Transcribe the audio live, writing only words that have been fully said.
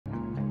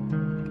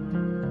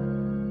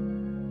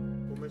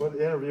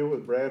interview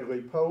with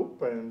Bradley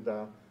Pope, and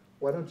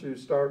why don't you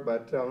start by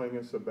telling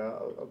us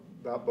about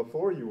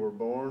before you were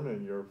born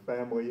and your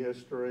family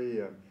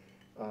history and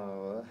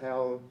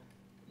how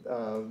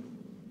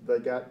they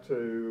got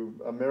to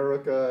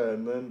America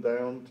and then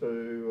down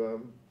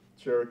to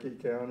Cherokee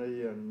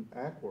County and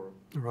Acworth.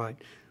 Right.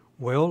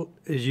 Well,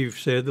 as you've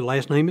said, the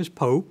last name is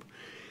Pope,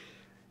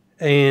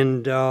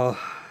 and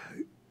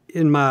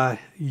in my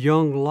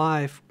young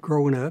life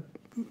growing up,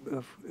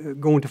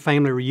 going to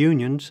family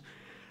reunions,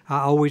 I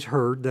always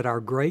heard that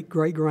our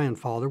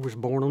great-great-grandfather was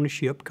born on a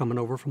ship coming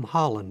over from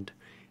Holland,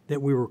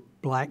 that we were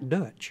Black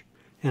Dutch.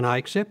 And I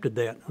accepted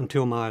that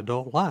until my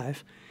adult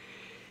life.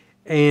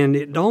 And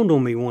it dawned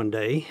on me one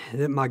day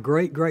that my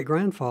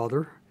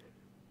great-great-grandfather,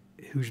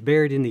 who's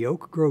buried in the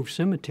Oak Grove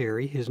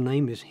Cemetery, his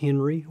name is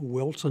Henry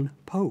Wilson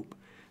Pope.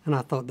 And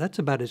I thought, that's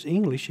about as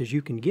English as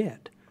you can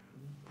get.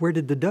 Where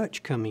did the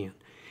Dutch come in?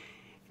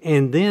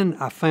 And then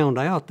I found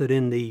out that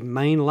in the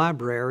main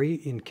library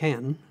in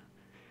Canton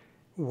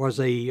was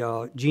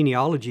a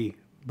genealogy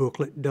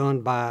booklet done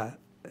by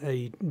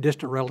a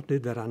distant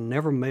relative that I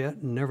never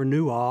met, never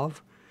knew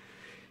of,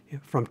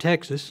 from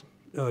Texas,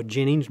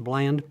 Jennings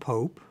Bland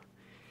Pope.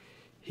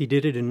 He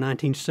did it in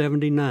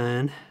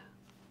 1979.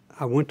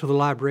 I went to the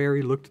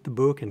library, looked at the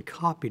book, and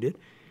copied it,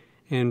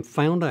 and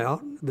found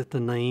out that the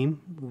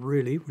name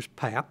really was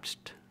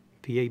Pabst,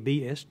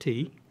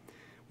 P-A-B-S-T.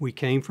 We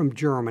came from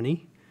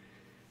Germany.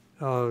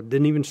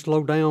 Didn't even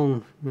slow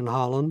down in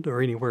Holland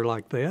or anywhere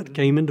like that.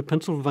 Came into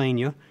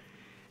Pennsylvania,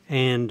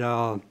 and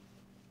the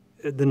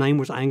name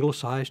was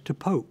anglicized to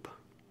Pope.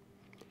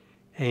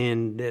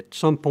 And at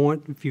some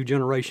point, a few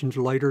generations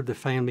later, the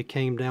family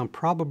came down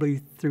probably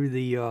through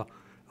the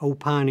old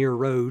Pioneer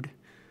Road,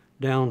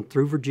 down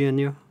through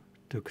Virginia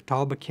to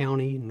Catawba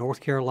County, North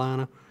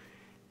Carolina,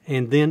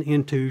 and then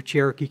into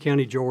Cherokee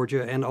County,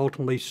 Georgia, and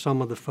ultimately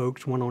some of the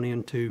folks went on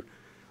into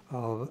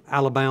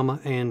Alabama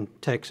and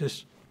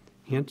Texas.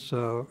 Hence,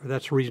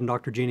 that's the reason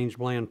Dr. Jennings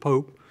Bland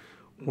Pope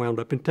wound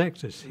up in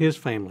Texas, his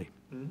family.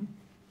 Mm-hmm.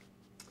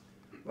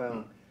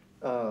 Well,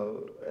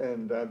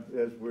 and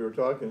as we were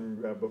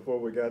talking before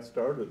we got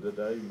started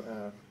today,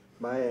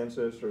 my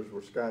ancestors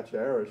were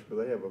Scotch-Irish, but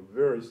they have a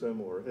very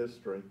similar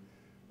history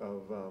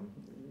of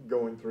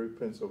going through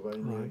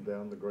Pennsylvania and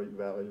down the Great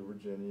Valley of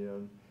Virginia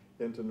and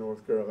into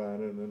North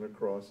Carolina and then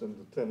across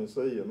into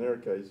Tennessee in their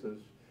cases,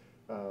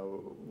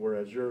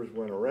 whereas yours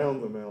went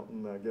around the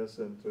mountain, I guess,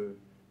 into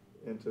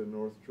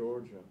North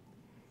Georgia.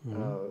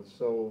 Mm-hmm.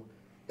 So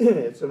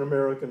it's an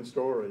American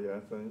story, I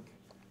think.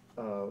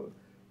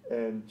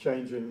 And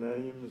changing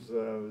names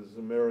is an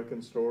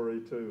American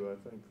story, too.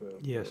 I think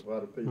that yes. A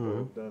lot of people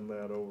have done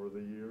that over the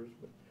years.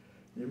 But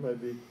you may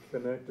be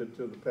connected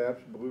to the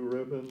Pabst Blue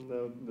Ribbon,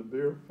 the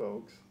beer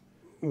folks.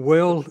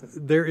 Well,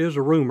 there is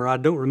a rumor, I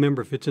don't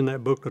remember if it's in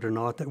that booklet or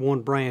not, that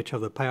one branch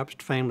of the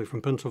Pabst family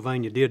from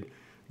Pennsylvania did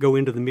go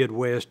into the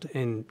Midwest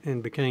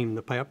and became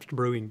the Pabst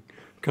Brewing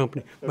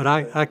Company. But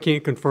I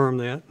can't confirm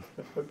that.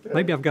 Okay.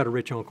 Maybe I've got a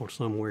rich uncle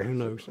somewhere, who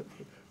knows?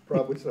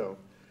 Probably so.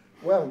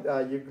 Well,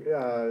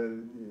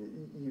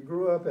 you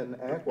grew up in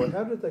Acworth.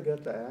 How did they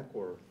get to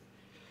Acworth?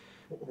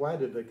 Why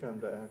did they come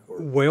to Acworth?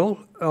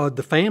 Well,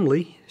 the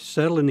family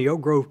settled in the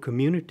Oak Grove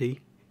community,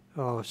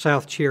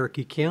 South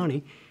Cherokee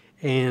County,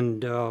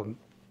 and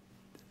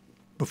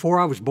before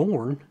I was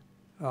born,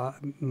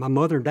 my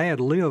mother and dad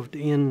lived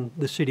in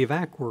the city of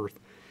Acworth.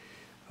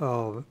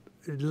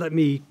 Let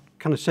me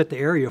kind of set the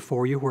area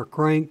for you where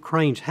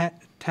Crane's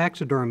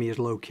Taxidermy is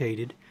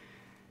located.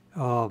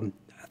 I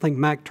think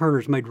Mac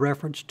Turner's made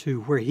reference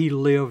to where he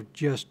lived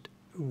just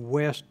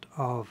west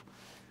of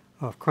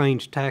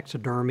Crane's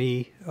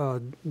Taxidermy.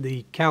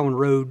 The Cowan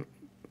Road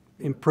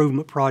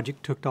improvement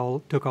project took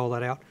all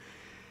that out.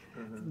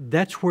 Mm-hmm.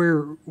 That's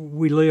where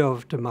we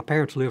lived, my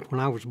parents lived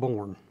when I was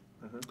born.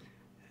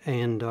 Mm-hmm.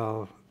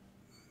 And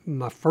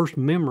my first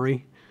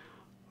memory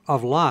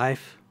of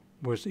life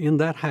was in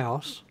that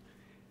house.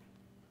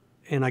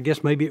 And I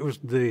guess maybe it was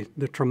the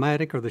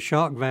traumatic or the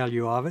shock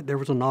value of it. There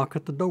was a knock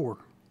at the door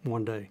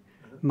one day.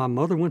 My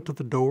mother went to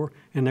the door,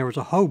 and there was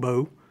a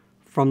hobo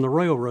from the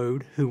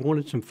railroad who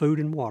wanted some food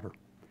and water.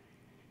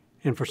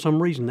 And for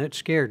some reason, that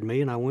scared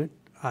me, and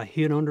I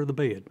hid under the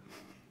bed.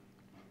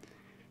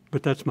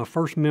 But that's my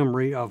first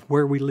memory of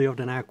where we lived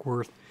in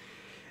Acworth.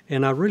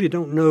 And I really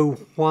don't know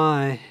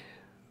why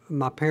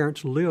my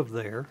parents lived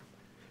there,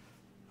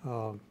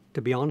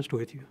 to be honest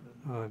with you.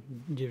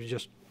 It was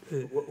just...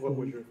 What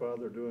was your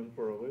father doing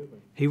for a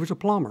living? He was a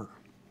plumber.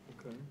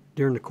 Okay.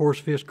 During the course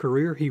of his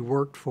career, he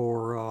worked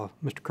for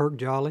Mr. Kirk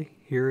Jolly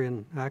here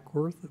in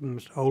Acworth,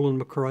 Mr. Olin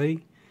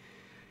McCrae,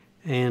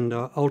 and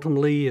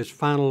ultimately his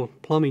final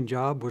plumbing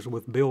job was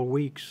with Bill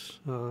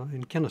Weeks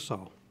in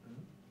Kennesaw.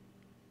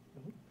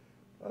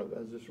 I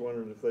was just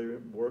wondering if they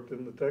worked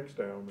in the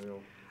textile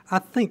mill. I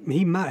think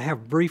he might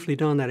have briefly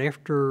done that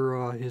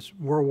after his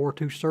World War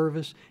II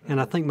service, and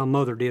I think my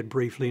mother did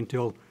briefly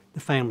until the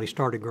family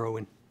started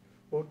growing.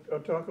 Well,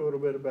 talk a little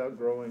bit about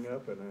growing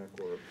up in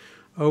Acworth.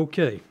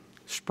 Okay.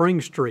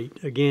 Spring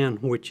Street, again,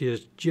 which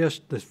is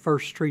just the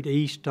first street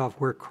east of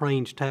where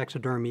Crane's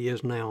Taxidermy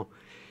is now.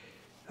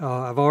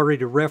 I've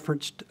already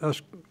referenced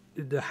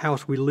the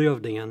house we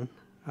lived in,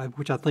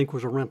 which I think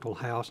was a rental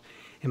house.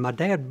 And my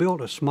dad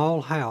built a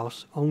small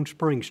house on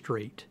Spring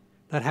Street.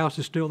 That house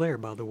is still there,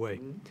 by the way.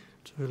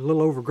 It's a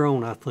little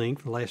overgrown, I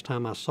think, the last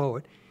time I saw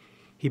it.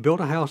 He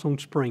built a house on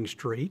Spring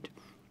Street,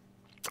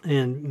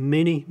 and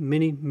many,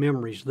 many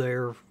memories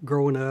there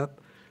growing up,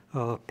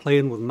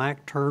 playing with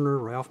Mac Turner,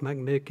 Ralph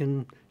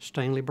McMicken,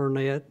 Stanley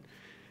Burnett,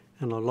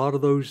 and a lot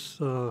of those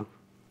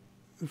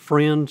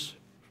friends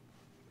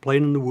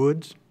playing in the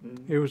woods.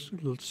 It was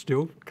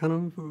still kind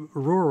of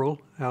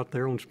rural out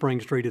there on Spring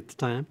Street at the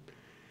time.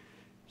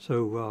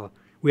 So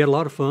we had a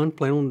lot of fun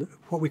playing on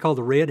what we call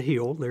the Red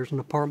Hill. There's an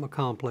apartment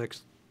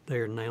complex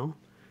there now.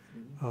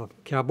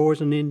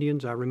 Cowboys and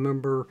Indians, I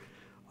remember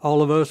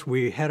all of us,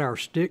 we had our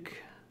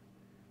stick,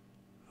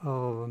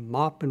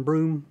 mop and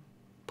broom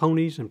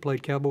ponies and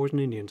played Cowboys and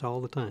Indians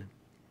all the time.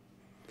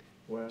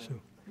 Wow.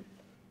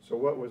 So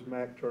what was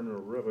Mac Turner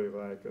really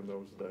like in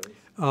those days?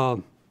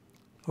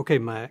 Okay,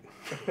 Mac,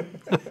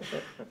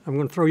 I'm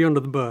going to throw you under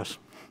the bus,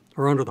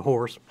 or under the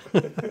horse.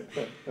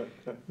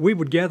 We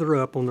would gather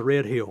up on the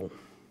Red Hill,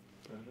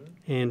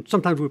 and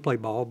sometimes we played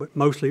ball, but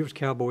mostly it was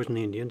Cowboys and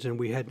Indians, and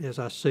we had, as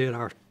I said,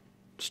 our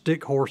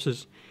stick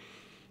horses,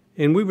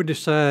 and we would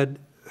decide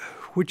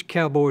which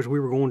Cowboys we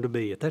were going to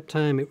be. At that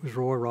time, it was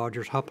Roy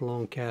Rogers,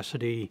 Hopalong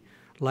Cassidy,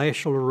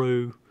 Lash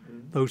LaRue,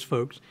 those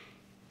folks,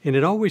 and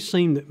it always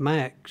seemed that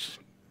Mac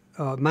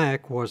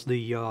was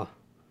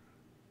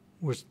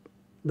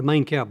the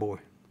main cowboy,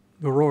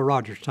 the Roy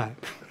Rogers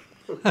type.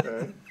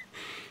 Okay.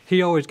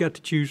 He always got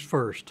to choose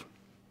first.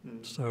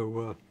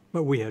 So,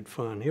 but we had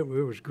fun. It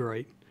was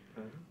great.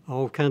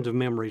 All kinds of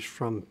memories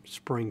from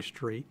Spring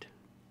Street.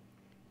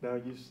 Now,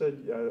 you said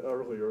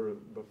earlier,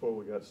 before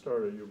we got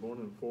started, you were born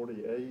in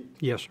 48?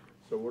 Yes, sir.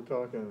 So we're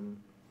talking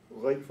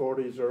late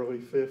 40s, early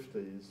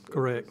 50s.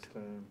 Correct. At this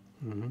time.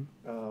 Mm-hmm.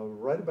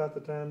 Right about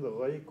the time the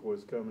lake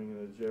was coming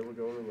in, did you ever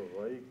go to the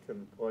lake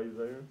and play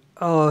there?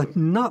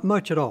 Not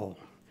much at all.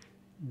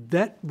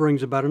 That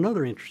brings about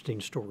another interesting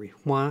story.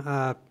 Why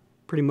I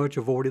pretty much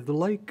avoided the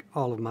lake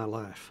all of my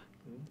life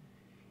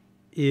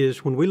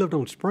is when we lived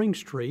on Spring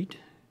Street,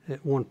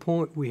 at one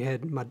point we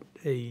had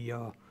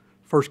a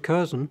first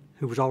cousin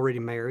who was already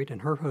married,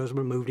 and her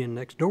husband moved in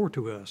next door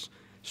to us.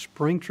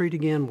 Spring Street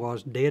again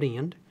was dead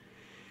end,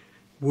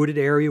 wooded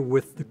area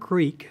with the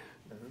creek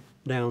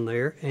down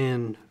there,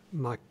 and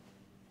my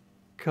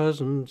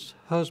cousin's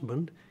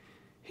husband,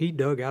 he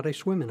dug out a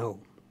swimming hole.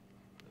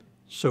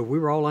 So we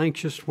were all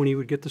anxious when he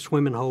would get the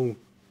swimming hole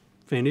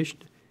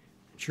finished.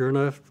 Sure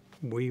enough,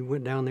 we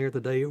went down there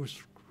the day it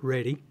was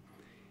ready.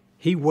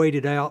 He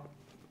waded out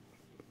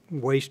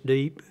waist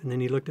deep, and then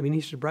he looked at me and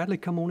he said, "Bradley,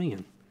 come on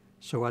in."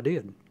 So I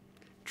did,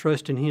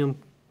 trusting him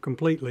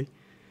completely.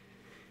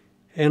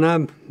 And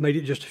I made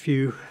it just a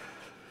few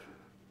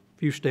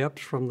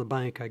steps from the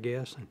bank, I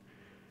guess, and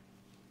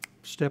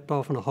stepped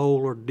off in a hole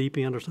or deep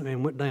end or something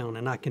and went down.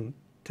 And I can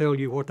tell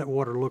you what that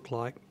water looked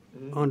like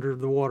under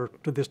the water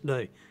to this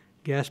day,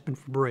 gasping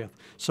for breath.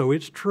 So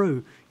it's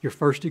true, your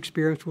first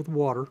experience with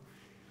water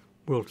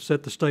will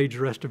set the stage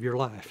the rest of your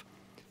life.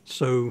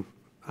 So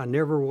I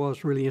never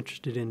was really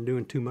interested in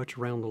doing too much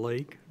around the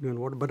lake, doing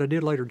water, but I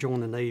did later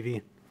join the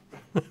Navy.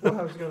 Well,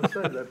 I was going to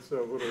say, that's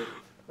a little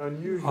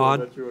unusual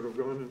Odd. that you would have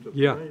gone into the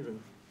Yeah. Navy.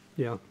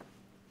 Yeah,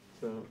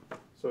 So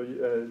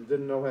you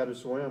didn't know how to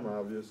swim,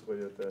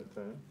 obviously, at that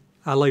time.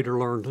 I later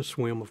learned to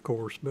swim, of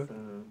course, but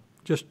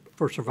just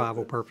for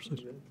survival purposes.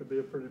 It could be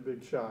a pretty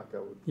big shock, I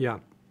would. Yeah.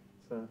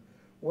 So,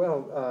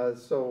 well,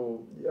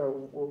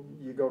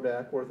 you go to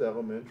Ackworth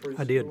Elementary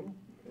School? I did.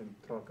 And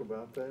talk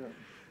about that.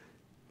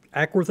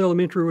 Ackworth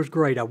Elementary was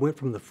great. I went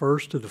from the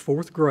first to the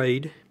fourth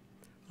grade.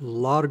 A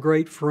lot of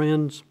great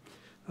friends,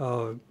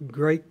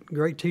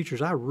 great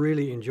teachers. I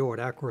really enjoyed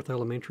Ackworth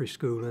Elementary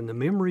School, and the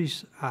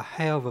memories I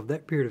have of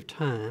that period of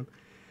time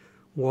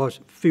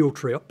was field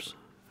trips.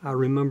 I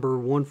remember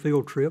one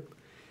field trip.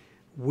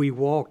 We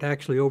walked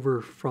actually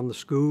over from the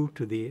school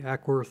to the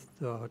Ackworth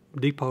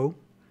depot,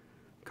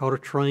 caught a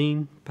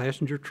train,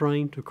 passenger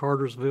train to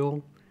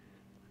Cartersville,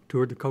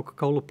 toured the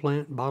Coca-Cola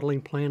plant,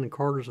 bottling plant in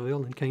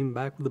Cartersville, and came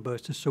back with the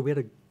buses. So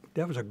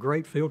that was a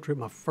great field trip,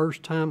 my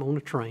first time on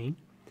a train.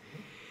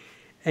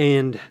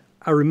 And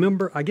I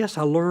remember, I guess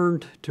I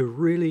learned to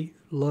really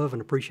love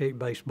and appreciate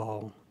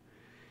baseball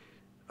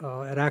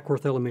at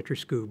Ackworth Elementary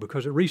School,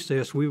 because at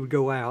recess we would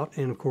go out,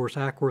 and of course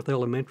Ackworth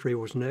Elementary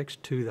was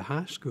next to the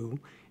high school,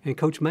 and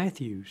Coach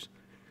Matthews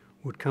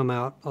would come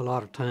out a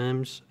lot of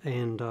times,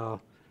 and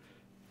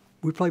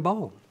we'd play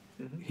ball.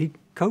 He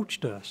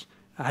coached us.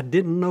 I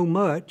didn't know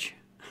much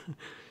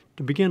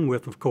to begin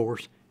with, of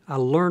course. I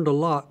learned a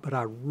lot, but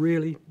I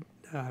really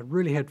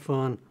had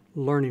fun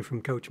learning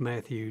from Coach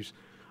Matthews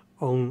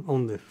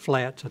on the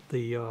flats at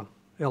the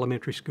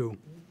elementary school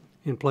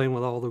and playing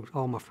with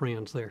all my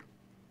friends there.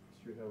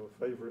 Do you have a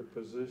favorite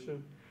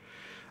position?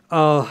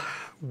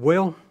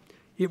 Well,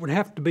 it would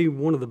have to be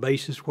one of the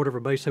bases, whatever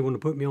base they wanted to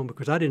put me on,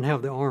 because I didn't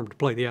have the arm to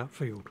play the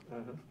outfield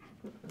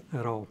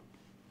at all.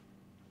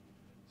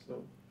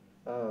 So,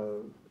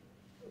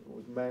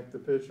 Mac the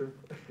pitcher?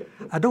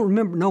 I don't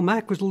remember. No,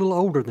 Mac was a little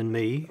older than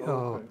me.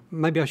 Okay.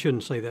 Maybe I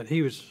shouldn't say that.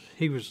 He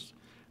was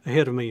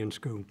ahead of me in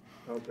school.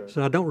 Okay,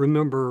 So I don't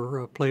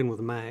remember playing with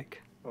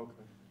Mac. okay,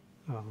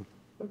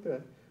 Uh, okay.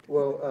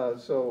 Well,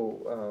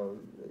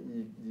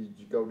 did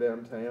you go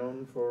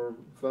downtown for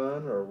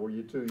fun, or were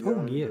you too Oh,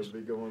 young yes. to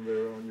be going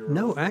there on your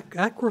no, own?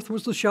 Ackworth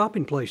was the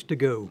shopping place to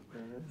go.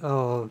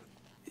 Uh-huh.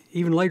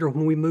 Even later,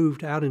 when we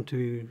moved out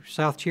into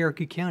South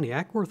Cherokee County,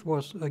 Ackworth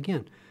was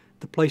again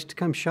the place to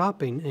come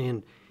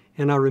shopping.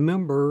 And I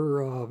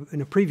remember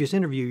in a previous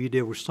interview you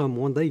did with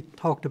someone, they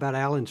talked about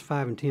Allen's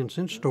 5 and 10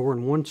 cent store,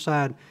 and one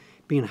side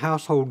being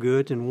household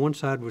goods and one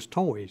side was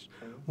toys.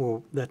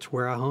 Well, that's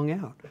where I hung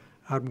out.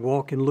 I'd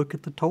walk and look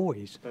at the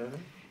toys. Uh-huh.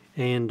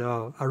 And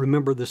I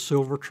remember the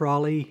Silver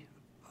Trolley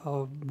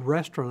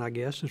restaurant, I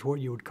guess is what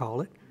you would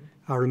call it.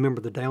 I remember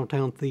the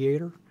downtown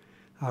theater.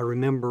 I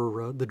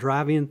remember the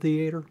drive-in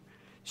theater.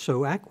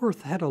 So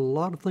Ackworth had a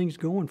lot of things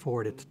going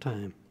for it at the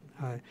time.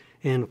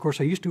 And of course,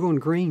 I used to go in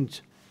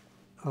Green's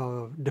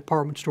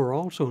department store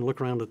also and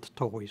look around at the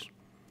toys.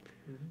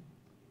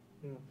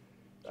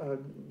 Yeah.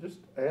 Just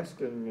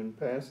asking in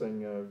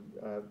passing,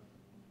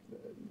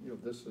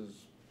 this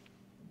is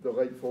the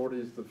late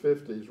 40s, the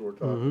 50s we're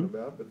talking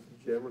about, but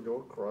did you ever go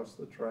across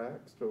the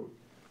tracks to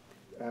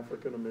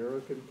African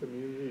American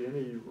community?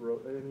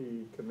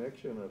 Any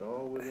connection at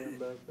all with them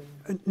back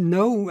then?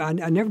 No, I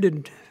never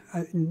did.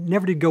 I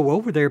never did go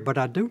over there, but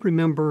I do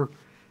remember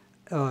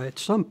at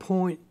some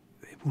point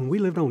when we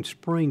lived on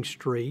Spring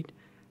Street,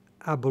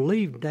 I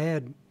believe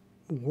Dad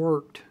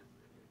worked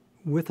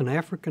with an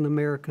African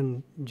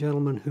American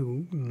gentleman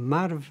who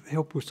might have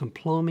helped with some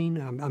plumbing.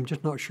 I'm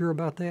just not sure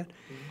about that.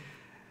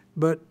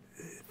 But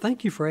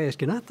thank you for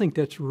asking. I think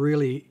that's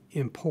really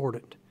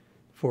important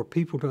for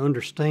people to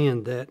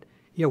understand that,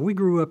 yeah, we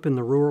grew up in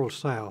the rural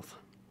South.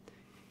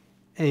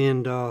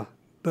 And,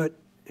 but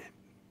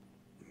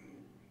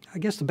I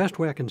guess the best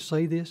way I can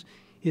say this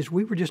is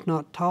we were just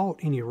not taught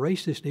any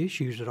racist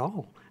issues at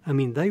all. I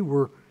mean,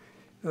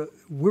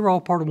 we're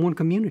all part of one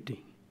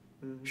community.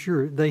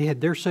 Sure, they had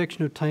their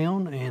section of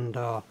town, and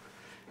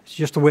it's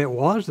just the way it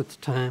was at the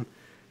time,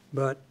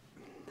 but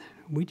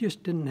we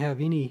just didn't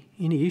have any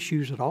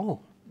issues at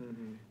all.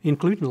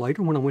 Including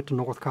later when I went to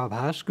North Cobb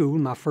High School,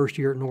 my first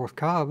year at North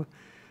Cobb,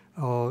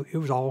 it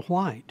was all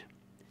white.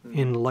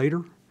 And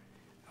later,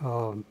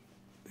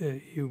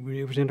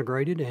 it was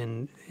integrated,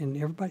 and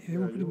everybody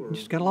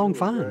just got along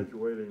fine.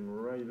 Graduating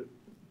right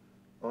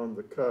on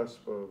the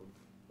cusp of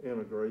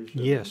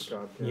integration Yes, in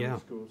Cobb County yeah,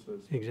 school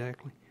system.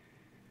 exactly.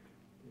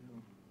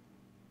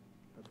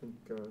 I think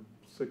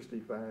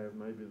 65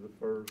 maybe the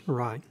first.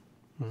 Right.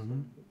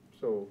 Mm-hmm.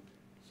 So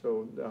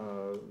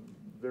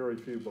very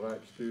few black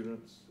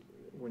students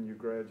when you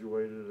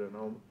graduated,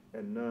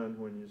 and none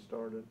when you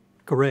started.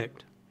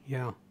 Correct.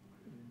 Yeah.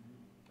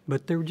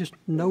 But there were just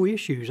no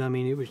issues. I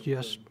mean, it was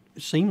just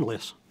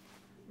seamless.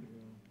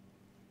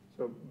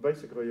 So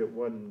basically, it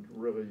wasn't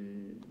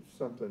really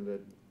something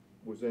that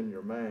was in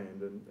your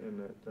mind in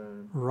that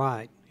time.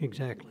 Right.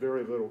 Exactly.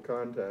 Very little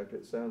contact,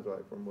 it sounds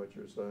like, from what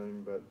you're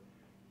saying, but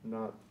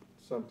not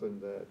something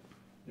that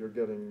you're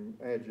getting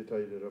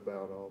agitated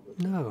about all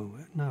the time. No.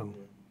 Yeah.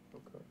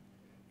 Okay.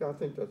 Yeah, I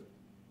think that's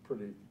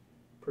pretty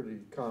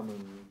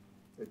common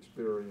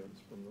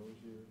experience from those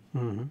years.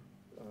 Mm-hmm.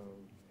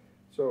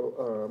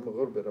 I'm a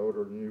little bit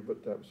older than you,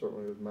 but that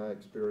certainly was my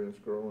experience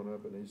growing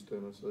up in East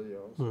Tennessee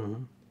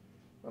also.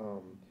 Mm-hmm.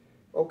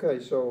 Okay,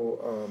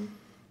 so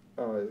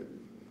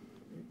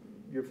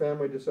your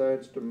family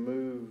decides to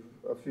move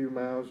a few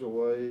miles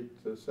away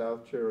to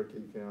South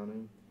Cherokee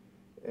County,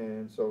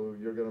 and so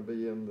you're going to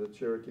be in the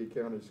Cherokee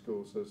County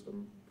school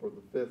system for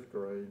the 5th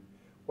grade.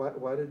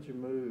 Why did you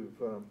move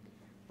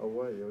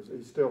away? Was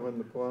he still in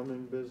the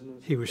plumbing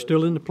business? He was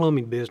still in the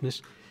plumbing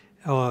business.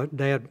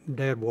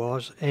 Dad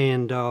was,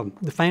 and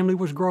the family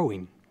was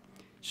growing.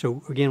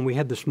 So again, we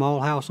had the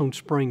small house on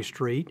Spring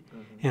Street,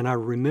 and I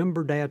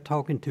remember Dad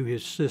talking to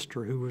his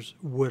sister, who was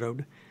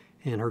widowed,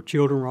 and her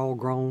children were all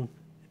grown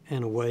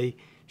and away.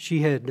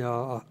 She had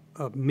a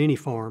mini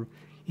farm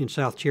in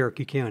South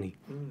Cherokee County,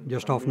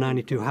 just off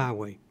 92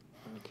 Highway,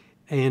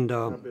 and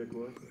How big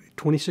was it?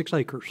 26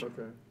 acres.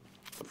 Okay.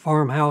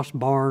 Farmhouse,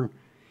 barn,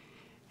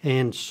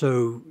 and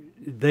so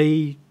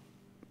they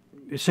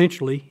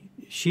essentially,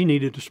 she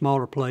needed a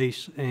smaller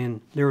place,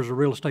 and there was a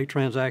real estate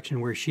transaction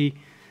where she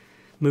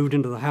moved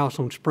into the house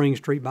on Spring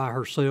Street by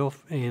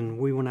herself, and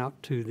we went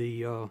out to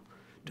the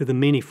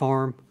mini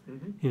farm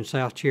in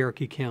South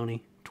Cherokee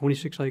County,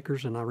 26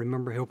 acres, and I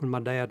remember helping my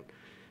dad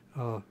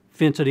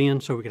fence it in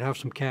so we could have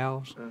some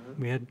cows.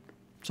 We had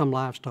some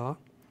livestock.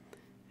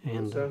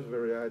 And it sounds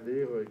very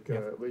idyllic,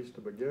 at least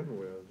to begin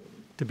with.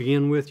 to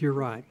begin with, you're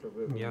right. To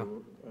live Yeah.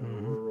 in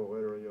a rural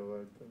area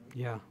like that.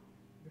 Yeah.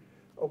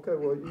 Okay,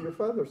 well, your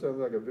father sounds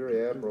like a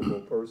very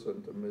admirable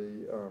person to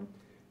me.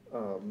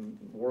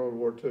 World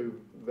War II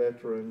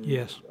veteran.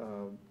 Yes.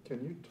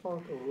 Can you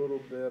talk a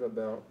little bit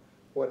about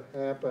what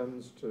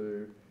happens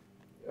to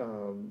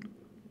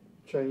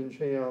change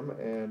him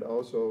and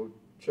also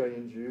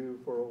change you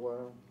for a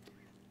while?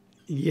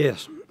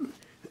 Yes.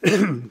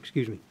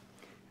 Excuse me.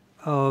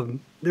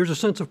 There's a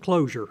sense of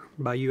closure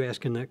by you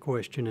asking that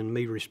question and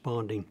me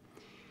responding.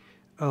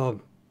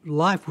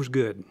 Life was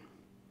good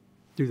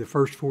through the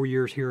first 4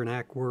 years here in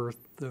Ackworth,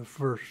 the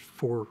first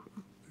 4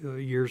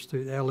 years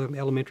through the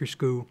elementary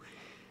school,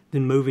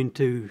 then moving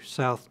to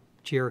South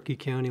Cherokee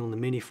County on the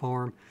mini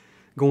farm,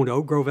 going to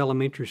Oak Grove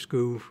Elementary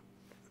School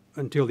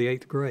until the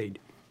 8th grade.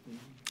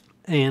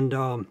 And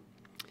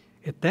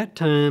at that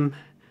time,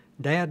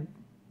 Dad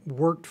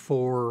worked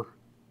for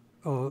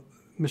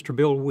Mr.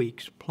 Bill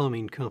Weeks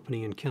Plumbing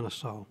Company in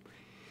Kennesaw.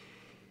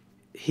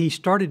 He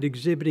started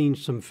exhibiting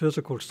some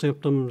physical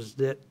symptoms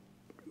that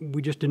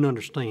we just didn't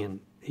understand.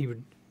 He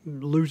would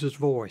lose his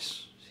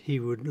voice. He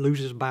would lose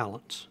his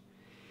balance.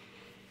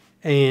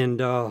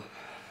 And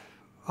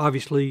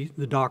obviously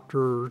the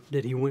doctor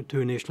that he went to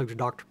initially was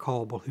Dr.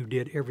 Caldwell, who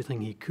did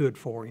everything he could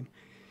for him.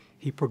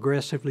 He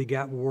progressively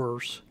got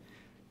worse,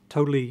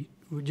 totally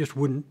just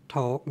wouldn't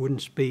talk,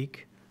 wouldn't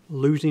speak,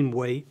 losing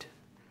weight,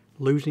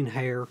 losing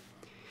hair.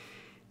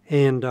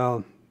 And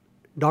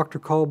Dr.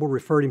 Caldwell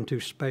referred him to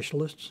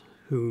specialists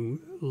who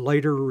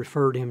later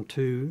referred him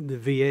to the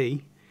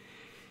VA.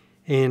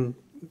 And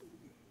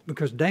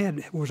because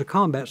Dad was a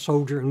combat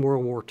soldier in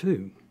World War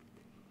II,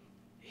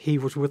 he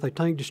was with a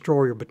tank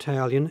destroyer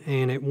battalion,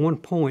 and at one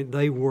point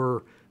they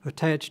were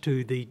attached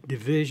to the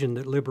division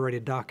that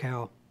liberated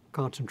Dachau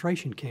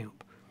concentration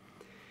camp.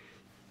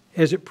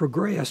 As it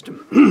progressed,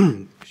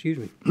 excuse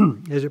me,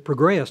 as it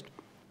progressed,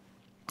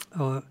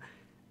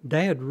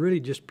 Dad really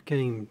just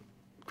became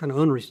kind of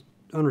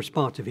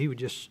unresponsive. He would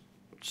just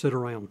sit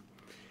around,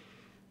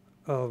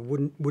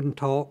 wouldn't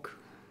talk,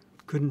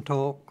 couldn't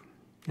talk,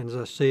 and as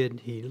I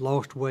said, he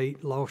lost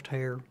weight, lost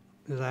hair.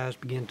 His eyes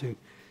began to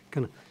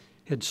kind of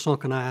had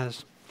sunken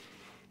eyes,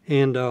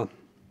 and the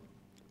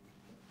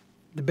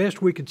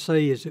best we could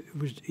say is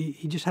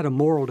he just had a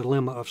moral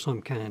dilemma of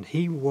some kind.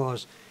 He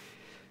was,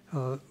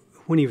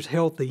 when he was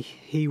healthy,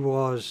 he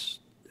was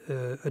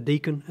a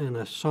deacon and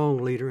a song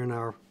leader in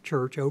our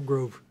church, Oak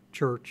Grove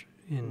Church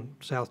in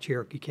South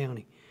Cherokee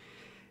County.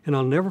 And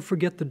I'll never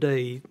forget the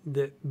day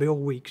that Bill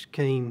Weeks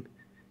came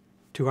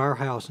to our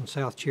house in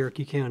South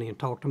Cherokee County and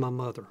talked to my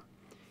mother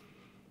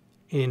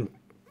and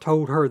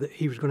told her that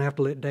he was going to have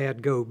to let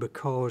Dad go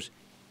because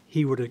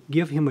he would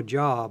give him a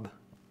job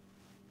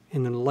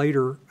and then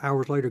later,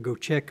 hours later, go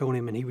check on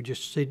him, and he would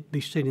just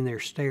be sitting there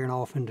staring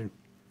off into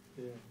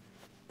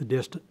the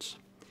distance.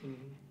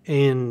 Mm-hmm.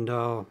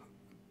 And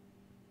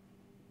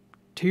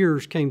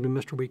tears came to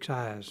Mr. Weeks'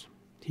 eyes.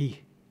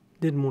 He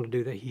didn't want to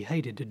do that. He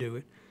hated to do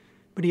it,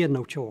 but he had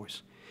no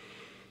choice.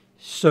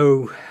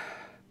 So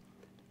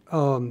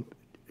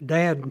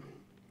Dad,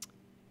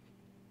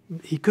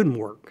 he couldn't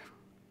work.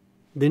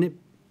 Then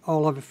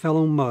all of it fell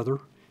on Mother.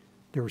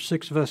 There were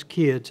 6 of us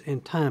kids,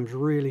 and times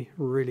really,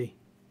 really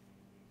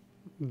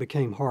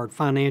became hard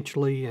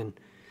financially and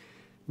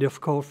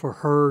difficult for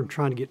her and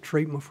trying to get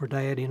treatment for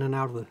Dad in and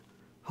out of the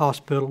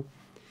hospital.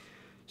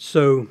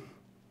 So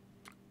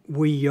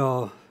we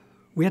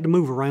had to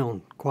move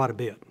around quite a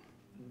bit,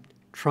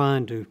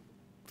 trying to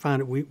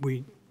find it.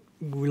 We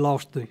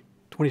lost the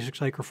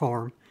 26-acre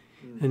farm,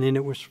 and then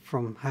it was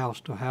from house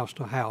to house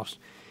to house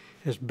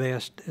as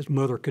best as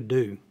Mother could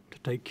do to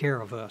take care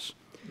of us.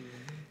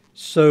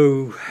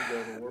 So, did she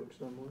go to work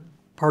somewhere?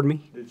 Pardon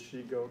me? Did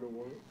she go to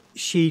work?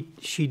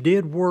 She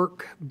did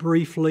work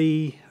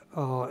briefly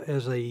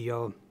as a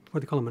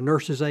what they call them, a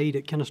nurse's aide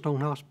at Kennestone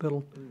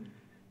Hospital.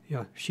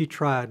 Yeah, she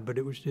tried, but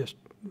it was just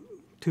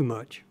too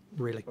much,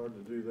 really. It's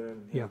hard to do that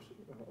and have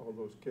all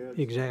those kids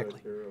exactly. to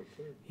take care of,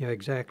 too. Yeah,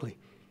 exactly.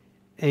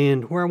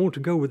 And where I want to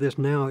go with this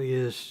now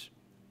is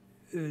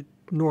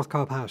North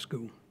Cobb High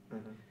School.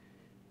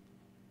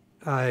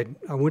 I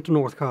went to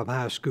North Cobb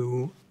High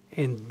School,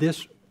 and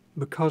this,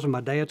 because of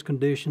my dad's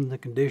condition, the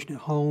condition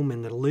at home,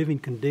 and the living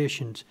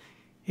conditions,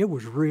 it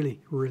was really,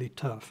 really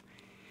tough.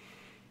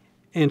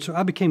 And so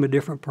I became a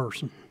different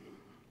person.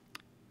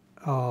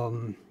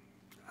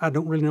 I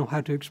don't really know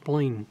how to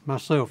explain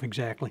myself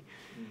exactly.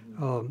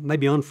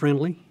 Maybe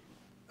unfriendly,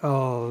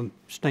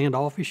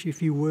 standoffish,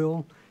 if you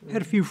will.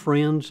 Had a few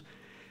friends,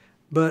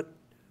 but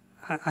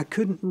I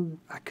couldn't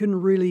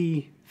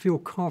really feel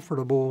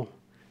comfortable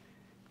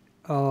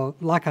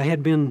like I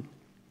had been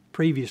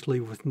previously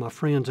with my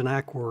friends in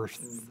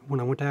Ackworth when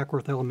I went to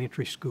Ackworth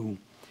Elementary School.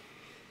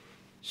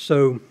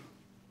 So,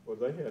 well,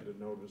 they had to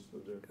notice the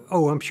difference.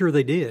 Oh, I'm sure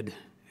they did.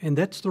 And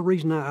that's the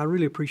reason I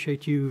really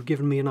appreciate you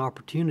giving me an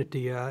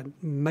opportunity.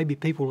 Maybe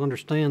people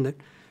understand that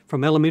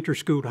from elementary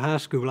school to high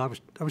school, I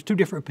was 2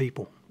 different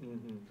people,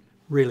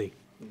 really.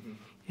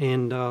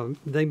 And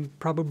they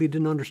probably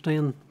didn't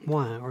understand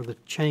why, or the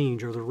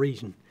change, or the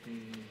reason.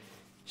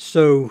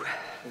 So,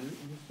 and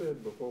you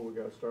said before we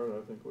got started,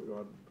 I think we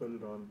ought to put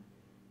it on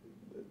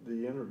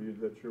the interview,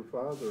 that your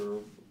father,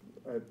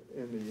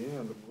 in the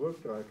end,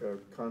 looked like a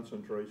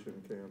concentration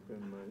camp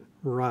inmate.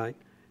 Right.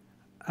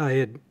 I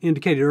had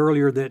indicated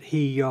earlier that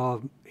he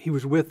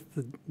was with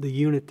the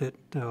unit that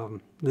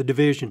the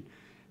division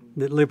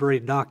that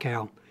liberated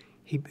Dachau.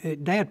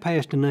 Dad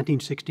passed in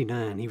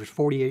 1969. He was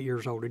 48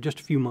 years old, or just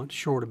a few months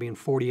short of being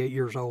 48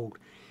 years old.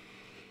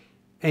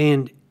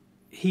 And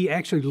he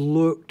actually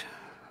looked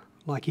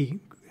like he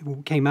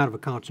came out of a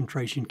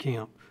concentration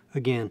camp.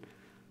 Again,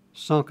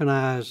 sunken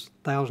eyes,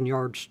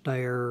 1,000-yard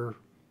stare,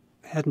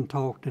 hadn't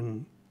talked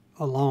in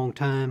a long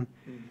time.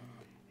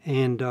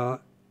 And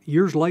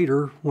years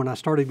later, when I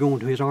started going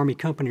to his Army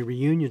company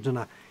reunions,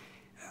 and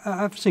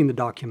I've seen the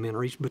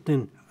documentaries, but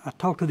then I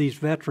talked to these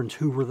veterans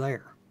who were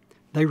there.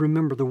 They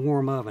remember the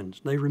warm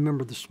ovens. They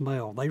remember the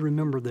smell. They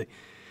remember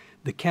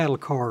the cattle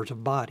cars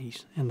of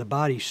bodies and the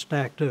bodies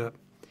stacked up.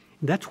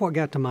 And that's what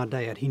got to my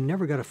dad. He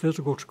never got a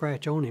physical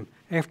scratch on him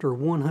after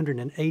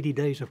 180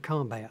 days of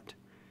combat.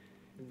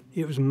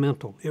 It was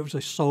mental. It was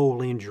a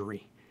soul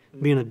injury.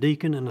 Being a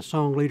deacon and a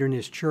song leader in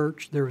his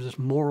church, there was this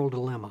moral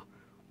dilemma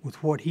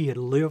with what he had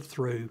lived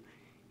through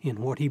and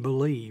what he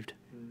believed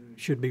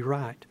should be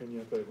right. And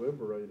yet they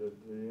liberated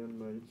the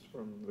inmates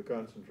from the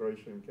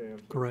concentration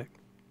camps. Correct.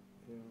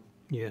 Yeah.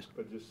 Yes.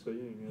 But just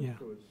seeing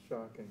it was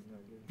shocking, I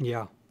guess.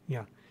 Yeah,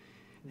 yeah.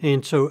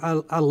 And so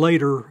I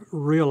later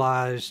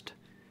realized,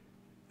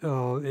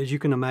 as you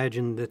can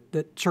imagine,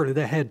 that certainly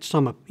that had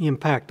some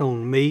impact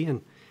on me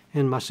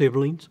and my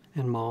siblings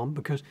and Mom,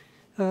 because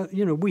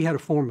we had a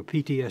form of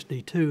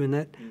PTSD too, and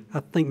that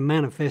I think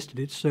manifested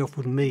itself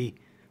with me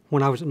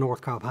when I was at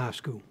North Cobb High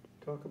School.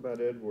 Talk about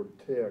Edward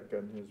Tech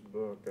and his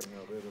book and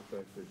how that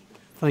affected you.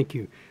 Thank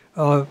you.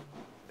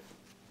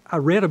 I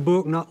read a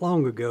book not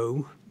long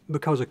ago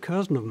because a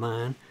cousin of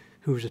mine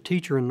who was a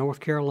teacher in North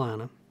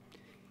Carolina,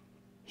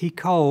 he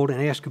called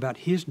and asked about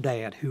his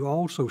dad, who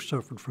also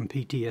suffered from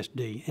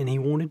PTSD, and he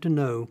wanted to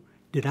know,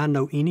 did I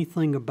know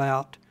anything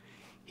about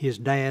his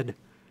dad,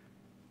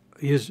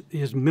 his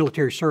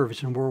military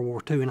service in World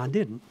War II, and I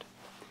didn't.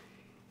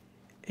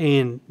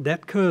 And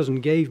that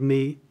cousin gave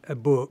me a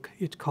book.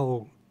 It's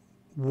called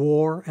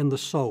War and the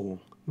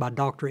Soul by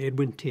Dr.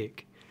 Edwin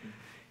Tick.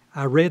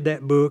 I read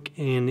that book,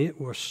 and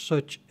it was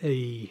such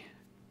a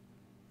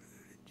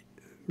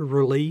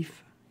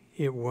relief.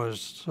 It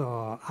was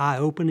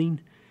eye-opening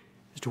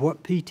as to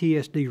what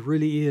PTSD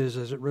really is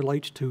as it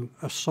relates to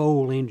a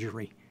soul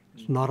injury.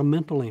 It's not a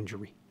mental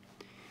injury.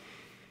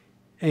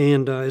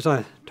 And as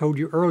I told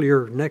you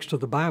earlier, next to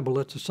the Bible,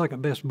 it's the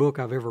second best book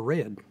I've ever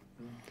read.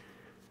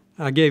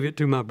 I gave it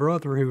to my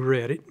brother who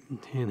read it,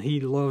 and he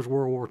loves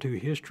World War II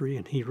history,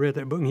 and he read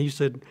that book, and he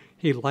said,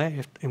 he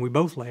laughed, and we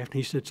both laughed.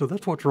 He said, so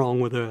that's what's wrong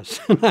with us.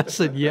 And I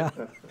said, yeah,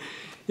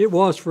 it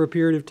was for a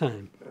period of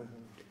time.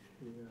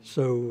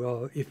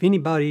 So if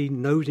anybody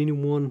knows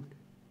anyone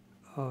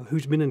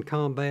who's been in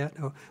combat,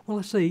 well,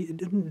 I say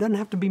it doesn't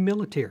have to be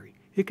military.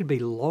 It could be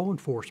law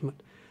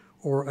enforcement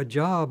or a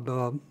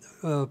job,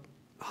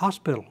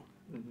 hospital,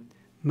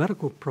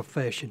 medical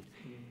profession,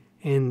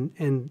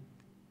 and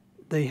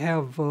they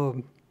have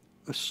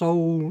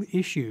soul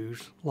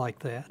issues like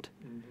that.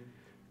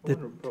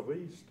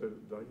 Police, do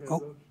they have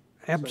those?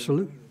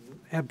 Absolutely,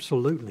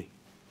 absolutely,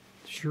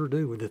 sure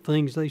do. With the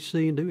things they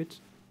see and do, it's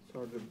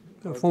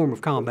a form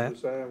of combat.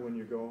 Decide when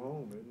you go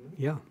home, isn't it?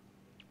 Yeah.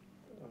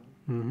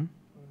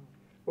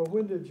 Well,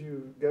 when did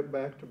you get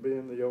back to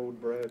being the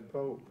old Brad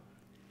Pope?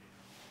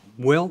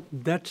 Well,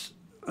 that's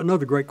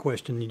another great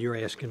question that you're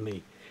asking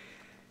me.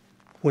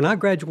 When I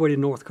graduated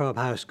North Cobb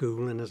High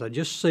School, and as I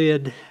just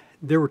said,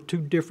 there were two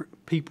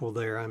different people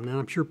there, and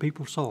I'm sure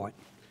people saw it,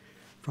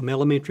 from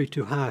elementary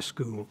to high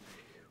school.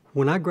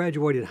 When I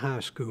graduated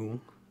high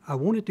school, I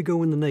wanted to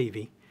go in the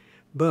Navy,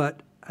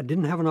 but I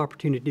didn't have an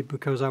opportunity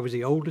because I was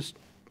the oldest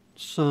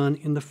son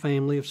in the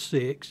family of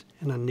 6,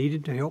 and I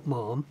needed to help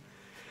Mom.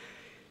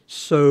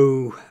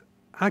 So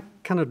I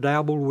kind of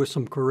dabbled with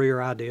some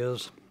career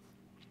ideas,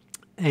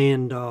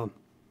 and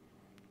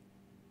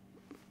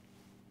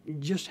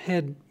just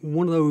had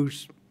one of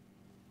those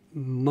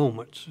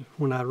moments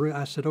when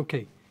I said,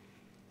 okay,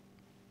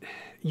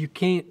 you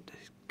can't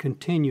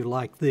continue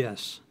like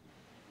this.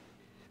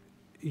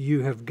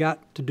 You have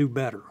got to do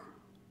better.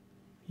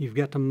 You've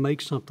got to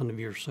make something of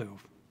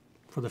yourself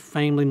for the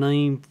family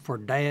name, for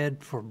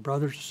Dad, for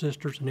brothers and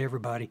sisters and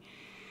everybody.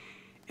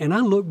 And I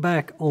look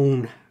back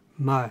on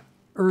my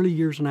early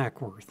years in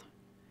Ackworth,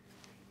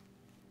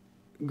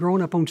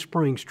 growing up on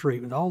Spring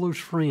Street with all those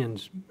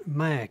friends,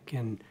 Mac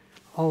and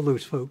all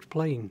those folks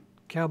playing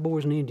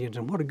cowboys and Indians,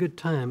 and what a good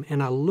time.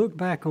 And I look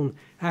back on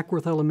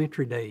Ackworth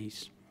Elementary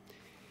days,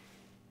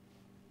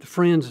 the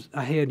friends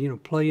I had,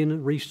 playing at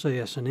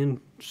recess and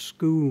in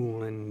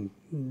school and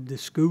the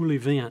school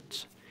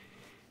events.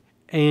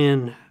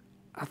 And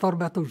I thought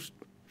about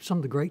some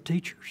of the great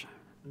teachers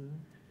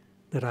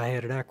that I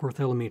had at Ackworth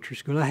Elementary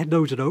School. I had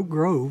those at Oak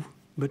Grove,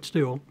 but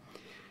still.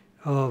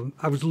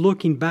 I was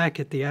looking back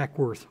at the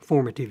Ackworth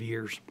formative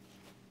years,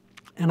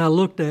 and I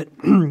looked at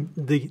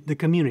the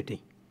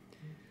community,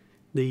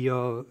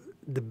 the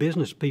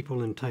business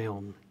people in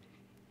town,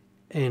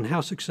 and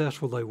how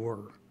successful they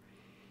were,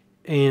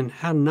 and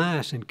how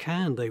nice and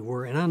kind they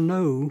were. And I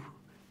know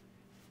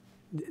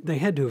they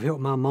had to have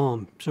helped my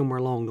mom somewhere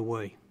along the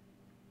way.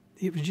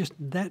 It was just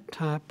that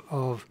type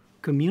of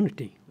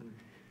community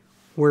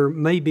where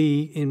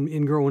maybe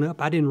in growing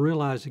up I didn't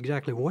realize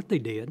exactly what they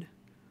did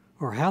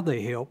or how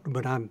they helped,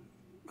 but I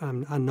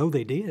know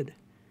they did.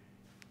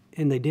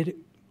 And they did it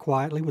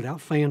quietly,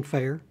 without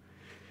fanfare.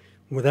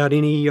 without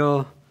any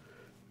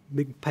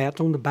big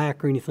pats on the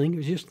back or anything. It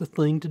was just the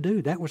thing to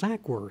do. That was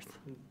Ackworth.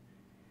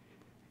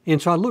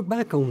 And so I look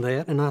back on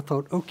that and I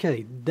thought,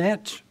 okay,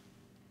 that's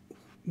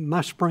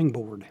my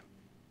springboard.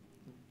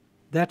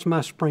 That's my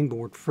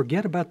springboard.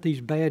 Forget about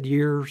these bad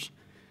years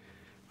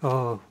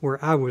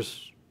where I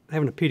was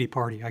having a pity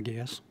party, I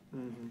guess.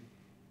 Mm-hmm.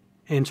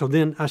 And so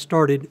then I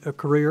started a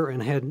career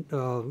and had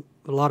a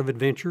lot of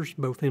adventures,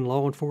 both in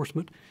law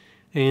enforcement,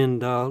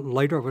 and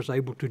later I was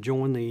able to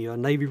join the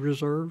Navy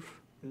Reserve.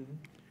 Mm-hmm.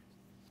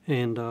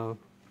 And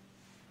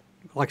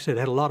like I said,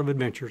 had a lot of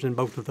adventures in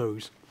both of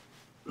those.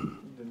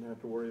 Didn't have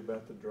to worry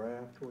about the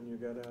draft when you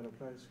got out of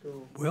high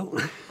school? Well,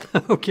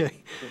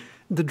 okay.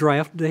 The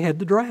draft, they had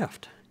the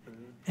draft.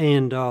 Mm-hmm.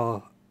 And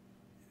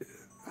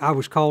I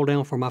was called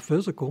down for my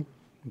physical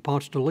in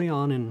Ponce de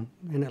Leon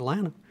in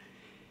Atlanta.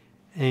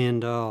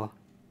 And I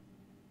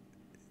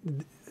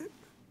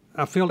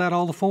filled out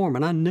all the form,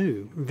 and I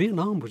knew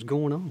Vietnam was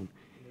going on.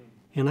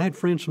 Yeah. And I had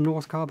friends from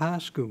North Cobb High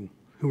School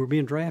who were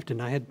being drafted,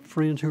 and I had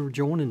friends who were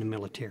joining the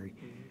military.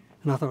 Mm-hmm.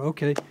 And I thought,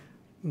 okay,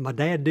 my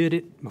dad did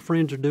it, my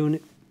friends are doing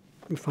it.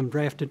 If I'm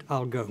drafted,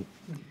 I'll go.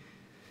 Mm-hmm.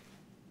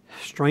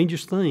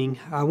 Strangest thing,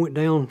 I went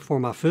down for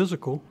my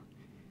physical,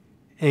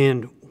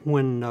 and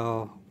when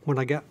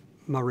I got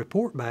my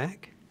report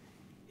back,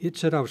 it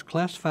said I was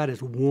classified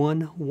as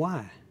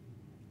 1Y.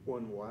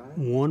 1Y?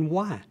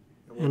 1Y.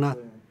 And I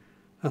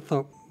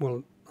thought,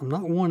 well, I'm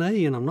not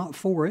 1A and I'm not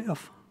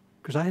 4F,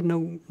 because I had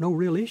no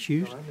real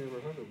issues. No, I never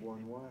heard of 1Y.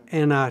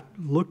 And I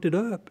looked it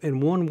up,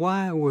 and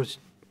 1Y was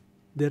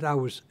that I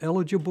was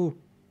eligible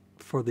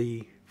for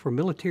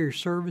military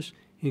service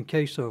in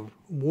case of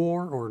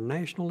war or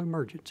national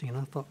emergency. And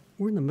I thought,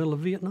 we're in the middle of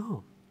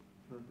Vietnam.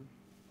 Mm-hmm.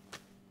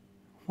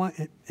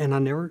 Why? And I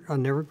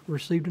never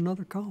received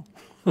another call.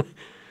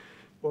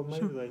 Well,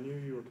 maybe they knew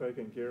you were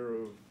taking care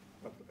of,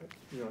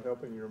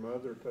 helping your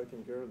mother,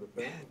 taking care of the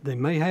family. They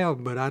may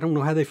have, but I don't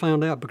know how they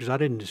found out because I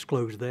didn't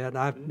disclose that.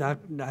 I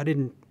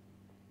didn't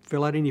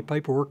fill out any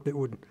paperwork that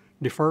would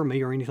defer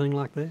me or anything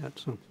like that.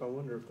 So I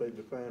wonder if they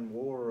defined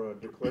war,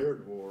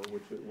 declared war,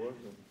 which it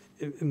wasn't.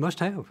 It must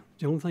have.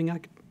 It's the only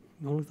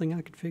thing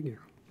I could figure.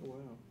 Wow.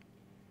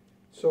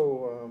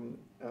 So,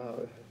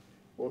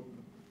 well,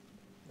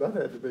 that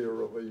had to be a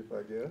relief,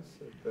 I guess,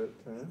 at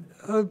that time.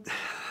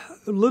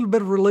 A little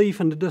bit of relief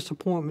and a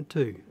disappointment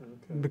too,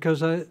 okay.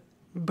 because of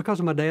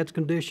my dad's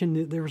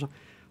condition. There was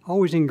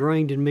always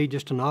ingrained in me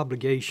just an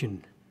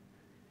obligation,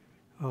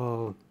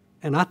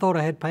 and I thought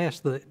I had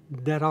passed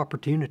that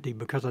opportunity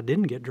because I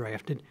didn't get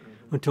drafted.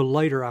 Mm-hmm. Until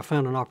later I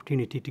found an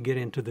opportunity to get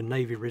into the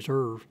Navy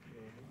Reserve,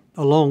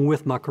 mm-hmm. along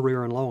with my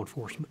career in law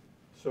enforcement.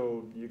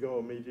 So you go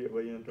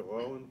immediately into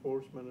law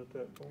enforcement at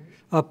that point?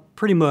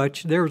 Pretty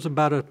much. There was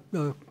about a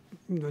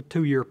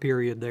 2-year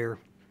period there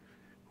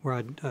where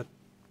I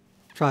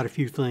tried a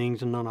few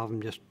things and none of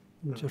them just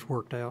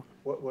worked out.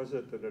 What was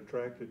it that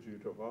attracted you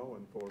to law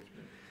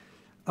enforcement?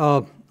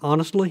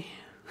 Honestly,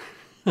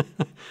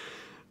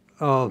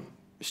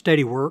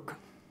 steady work.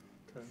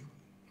 Okay.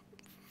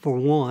 For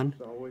one.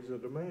 It's always a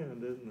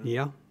demand, isn't it?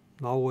 Yeah,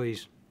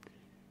 always.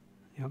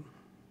 Yep.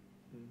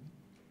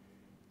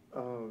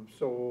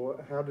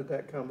 So how did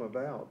that come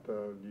about?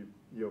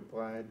 You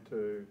applied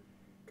to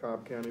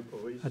Cobb County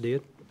Police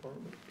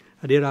Department?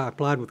 I did. I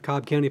applied with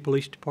Cobb County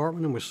Police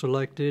Department and was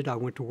selected. I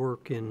went to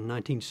work in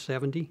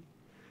 1970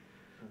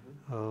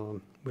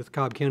 with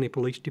Cobb County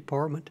Police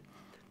Department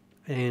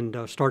and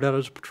started out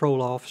as a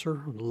patrol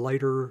officer,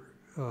 later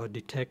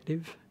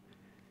detective,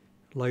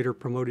 later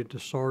promoted to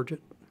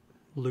sergeant,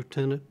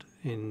 lieutenant,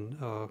 and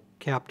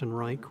captain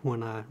rank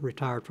when I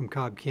retired from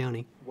Cobb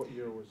County. What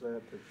year was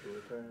that you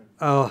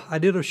retired? I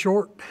did a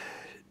short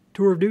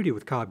tour of duty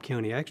with Cobb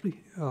County,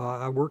 actually.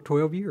 I worked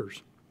 12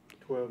 years.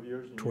 12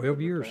 years? 12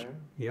 years,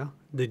 yeah.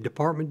 The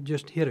department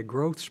just hit a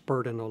growth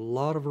spurt and a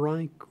lot of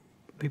rank.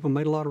 People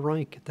made a lot of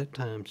rank at that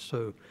time,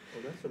 so.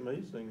 Well, that's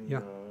amazing, yeah.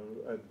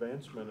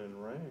 Advancement in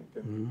rank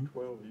in mm-hmm.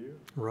 12 years.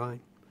 Right.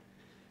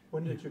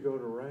 When did you go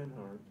to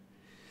Reinhardt?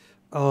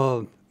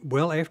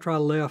 Well, after I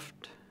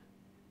left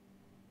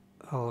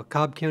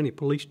Cobb County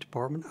Police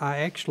Department, I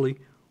actually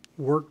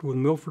worked with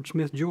Milford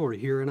Smith Jewelry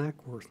here in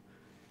Ackworth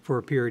for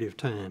a period of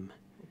time.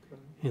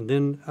 Okay. And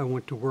then I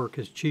went to work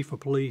as chief of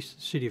police,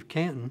 city of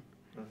Canton,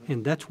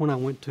 and that's when I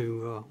went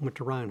to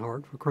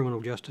Reinhardt for a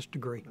criminal justice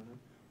degree.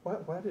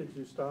 Why did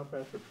you stop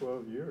after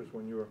 12 years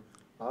when you were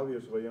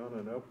obviously on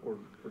an upward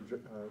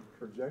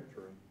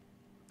trajectory?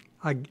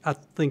 I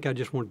think I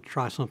just wanted to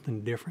try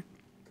something different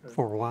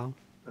for a while.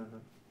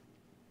 Okay.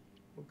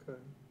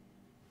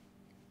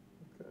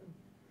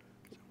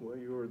 Well,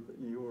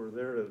 you were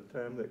there at a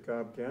time that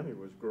Cobb County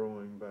was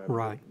growing by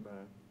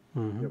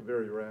mm-hmm.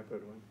 Very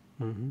rapidly.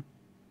 Mm-hmm.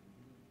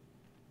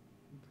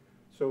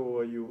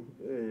 So you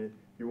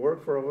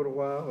worked for a little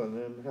while, and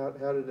then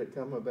how did it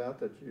come about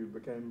that you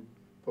became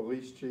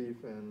police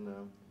chief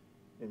in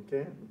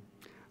Canton?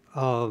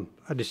 I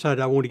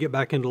decided I wanted to get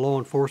back into law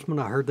enforcement.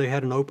 I heard they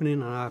had an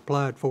opening, and I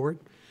applied for it,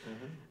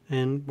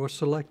 and was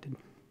selected.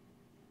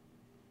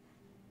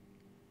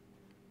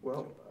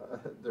 Well,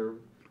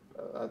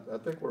 I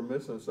think we're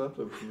missing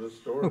something from this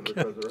story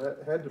because there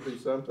had to be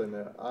something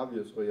that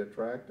obviously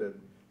attracted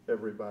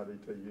everybody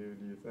to you.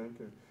 Do you think?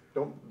 And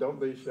don't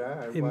be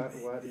shy.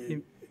 Why do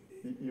you?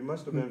 You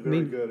must have been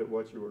very good at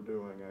what you were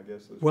doing, I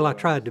guess. Well, I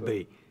tried to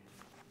be.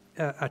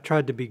 I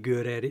tried to be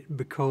good at it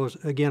because,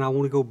 again, I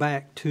want to go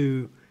back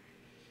to.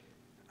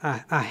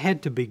 I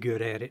had to be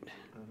good at it.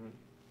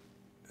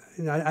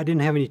 I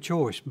didn't have any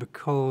choice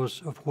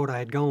because of what I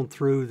had gone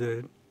through,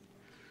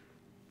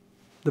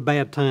 the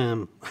bad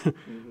time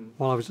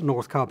while I was at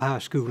North Cobb High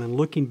School, and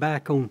looking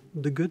back on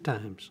the good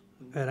times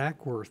at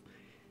Ackworth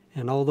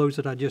and all those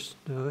that I just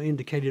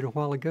indicated a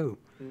while ago.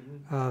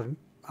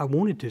 I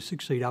wanted to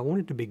succeed. I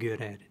wanted to be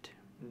good at it.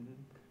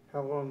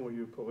 How long were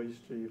you police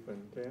chief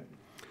in Canton?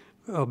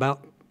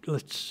 About,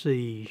 let's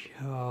see,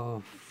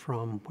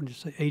 from, what did you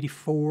say,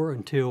 84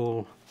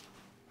 until,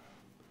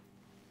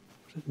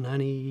 was it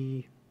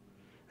 90?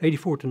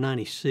 84 to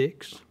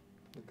 96.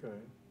 Okay.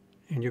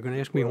 And you're going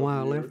to ask me 12 why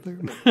I years. left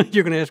there?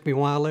 You're going to ask me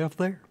why I left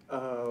there?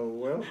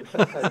 Well,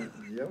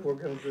 yeah, we're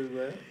going to do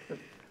that.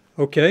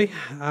 Okay,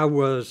 I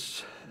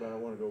was, But I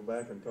want to go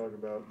back and talk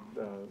about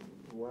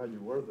why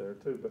you were there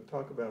too. But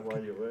talk about why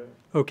you left.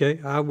 okay,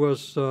 I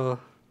was,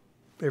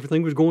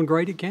 everything was going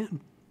great at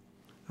Canton.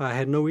 I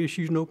had no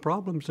issues, no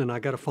problems, and I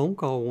got a phone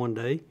call one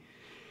day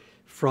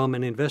from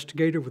an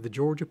investigator with the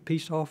Georgia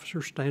Peace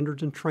Officer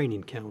Standards and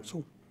Training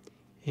Council.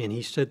 And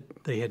he said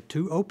they had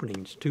 2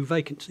 openings, 2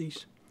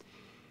 vacancies,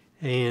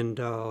 and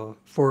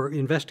for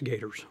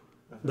investigators.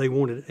 They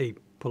wanted a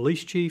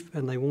police chief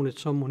and they wanted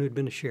someone who'd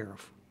been a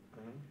sheriff.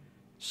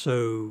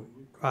 So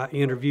I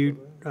interviewed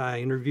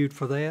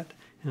for that,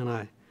 and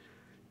I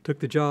took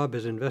the job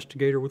as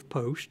investigator with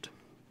Post.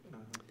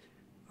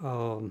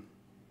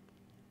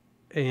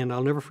 And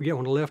I'll never forget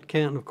when I left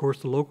Canton, of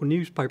course, the local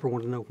newspaper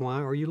wanted to know, why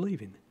are you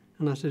leaving?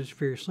 And I said, it's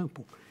very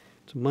simple.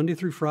 It's a Monday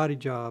through Friday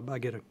job. I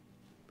get a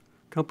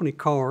company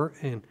car,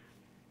 and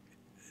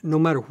no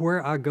matter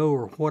where I go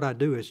or what I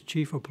do as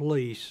chief of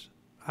police,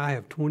 I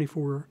have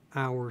 24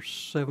 hours,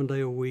 7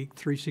 days a week,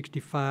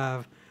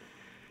 365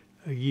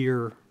 a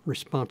year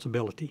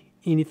responsibility.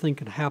 Anything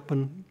could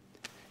happen.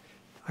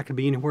 I could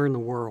be anywhere in the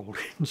world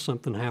and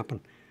something happen.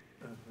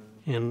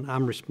 And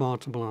I'm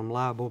responsible, I'm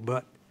liable.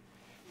 But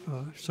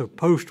so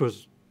Post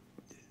was,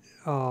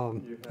 I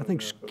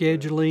think,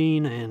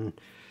 scheduling and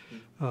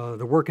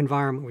the work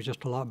environment was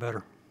just a lot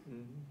better.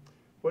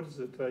 What does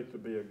it take to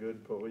be a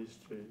good police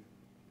chief?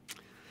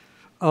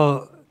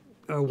 A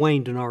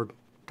Wayne Denard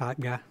type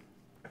guy.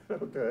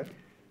 Okay.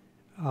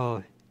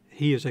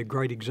 He is a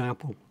great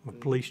example of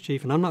police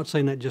chief, and I'm not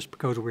saying that just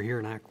because we're here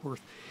in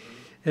Ackworth.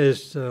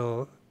 As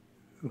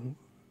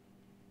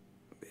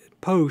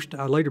Post,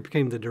 I later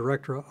became the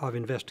director of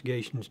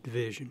investigations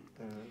division,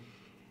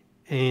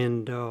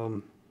 and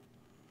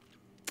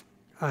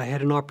I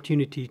had an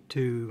opportunity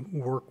to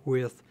work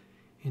with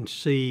and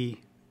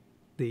see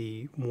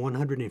the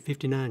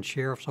 159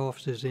 sheriff's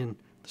offices in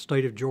the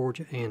state of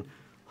Georgia and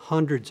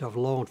hundreds of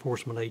law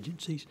enforcement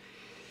agencies.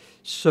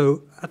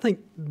 So I think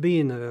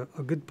being a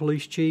good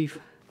police chief,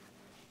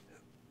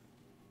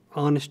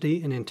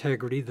 honesty and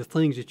integrity, the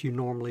things that you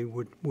normally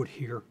would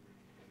hear,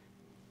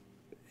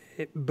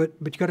 but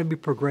you got to be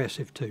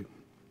progressive too.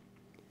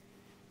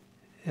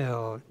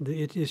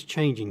 It is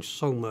changing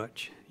so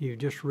much. You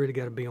just really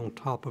got to be on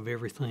top of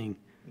everything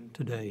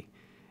today.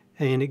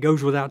 And it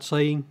goes without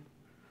saying,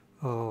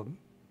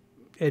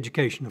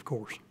 education, of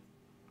course.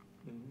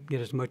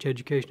 Get as much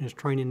education as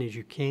training as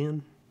you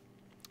can.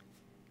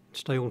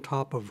 Stay on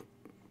top of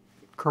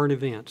current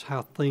events,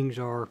 how things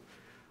are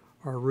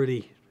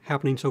really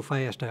happening so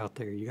fast out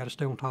there. You got to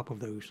stay on top of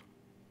those.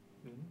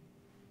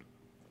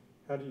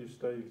 How do you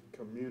stay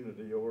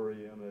community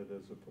oriented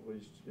as a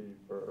police chief,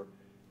 or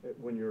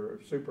when you're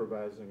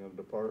supervising a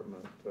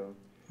department?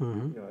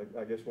 You know,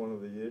 I guess one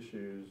of the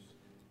issues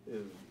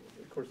is,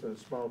 of course, in a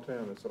small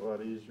town, it's a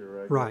lot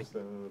easier, I guess,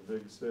 than in a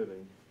big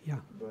city. Yeah.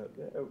 But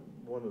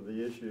one of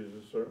the issues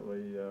is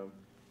certainly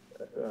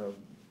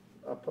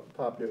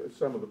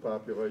some of the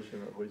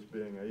population at least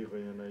being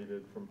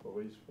alienated from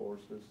police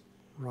forces.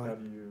 Right. How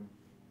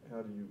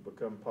do you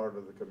become part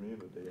of the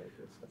community, I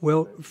guess?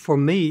 Well, for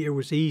me, it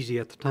was easy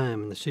at the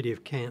time in the city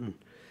of Canton.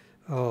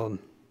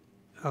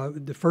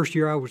 The first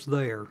year I was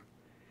there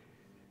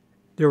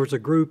was a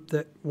group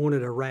that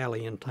wanted a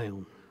rally in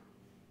town.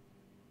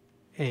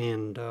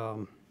 And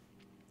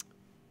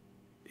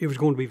it was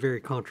going to be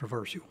very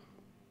controversial.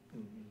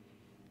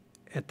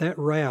 At that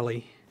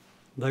rally,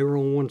 they were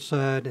on one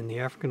side and the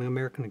African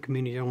American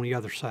community on the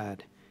other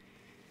side.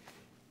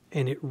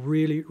 And it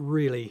really,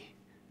 really,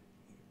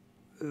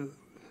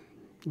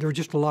 there was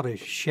just a lot of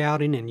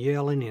shouting and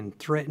yelling and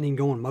threatening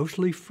going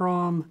mostly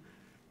from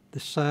the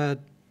side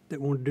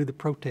that wanted to do the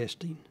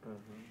protesting.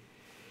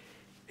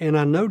 And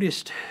I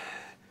noticed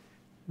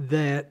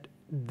that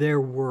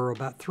there were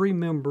about 3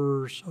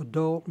 members,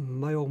 adult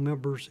male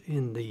members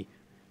in the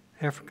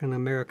African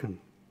American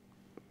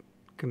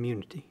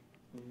community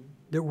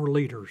that were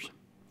leaders.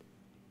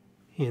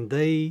 And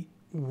they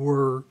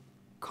were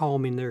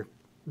calming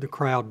the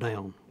crowd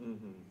down,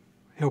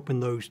 helping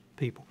those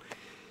people.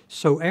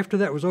 So after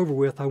that was over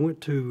with, I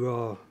went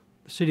to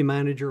the city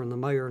manager and the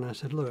mayor, and I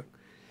said, look,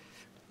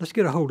 let's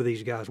get a hold of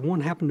these guys.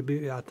 One happened to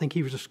be, I think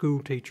he was a school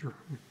teacher,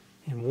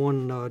 and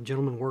one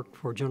gentleman worked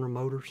for General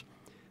Motors.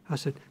 I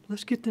said,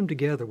 let's get them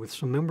together with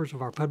some members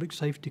of our Public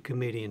Safety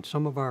Committee and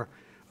some of our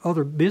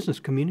other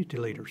business community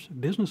leaders,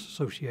 business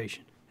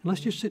association, and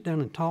let's just sit down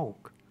and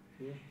talk.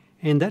 Yeah.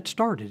 And that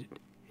started it.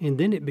 And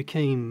then it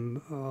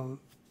became,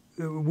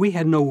 we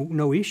had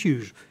no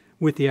issues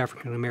with the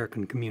African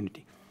American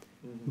community.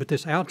 Mm-hmm. But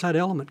this outside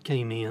element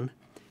came in,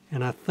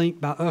 and I think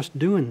by us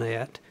doing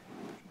that,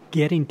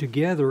 getting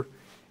together,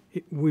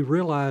 we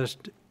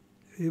realized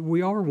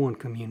we are one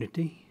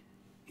community,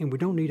 and we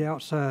don't need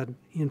outside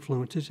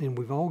influences, and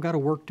we've all got to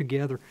work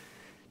together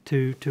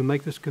to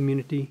make this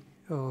community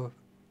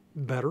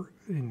better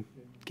and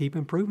keep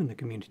improving the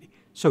community.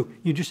 So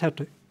you just have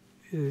to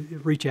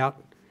reach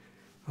out,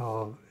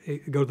 go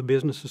to the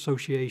business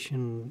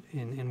association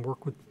and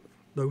work with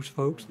those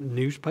folks,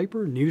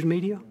 newspaper, news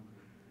media.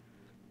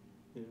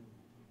 Yeah.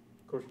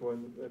 Of course,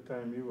 when that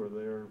time you were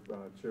there,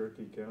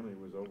 Cherokee County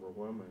was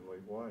overwhelmingly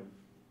white.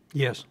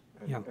 Yes.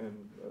 And, yeah.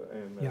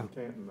 And yeah.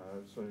 Canton,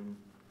 I assume,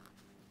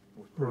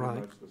 was pretty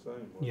right. much the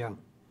same. Yeah,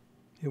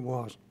 it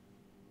was.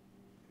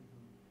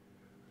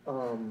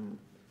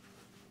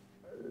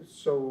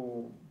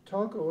 So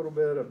talk a little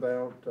bit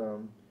about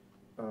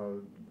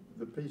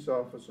the peace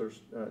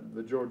officers,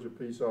 the Georgia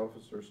Peace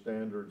Officer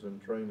Standards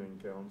and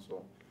Training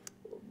Council.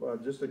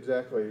 Just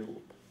exactly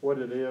what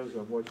it is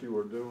and what you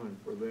were doing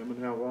for them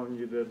and how long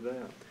you did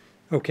that.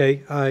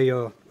 Okay,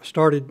 I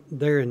started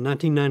there in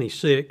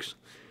 1996.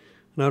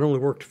 And I'd only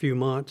worked a few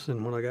months,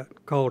 and when I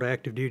got called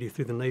active duty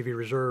through the Navy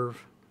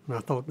Reserve, and I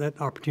thought that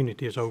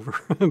opportunity is over.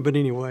 But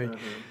anyway,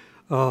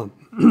 no,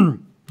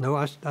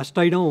 I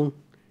stayed on,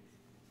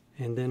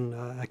 and then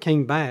I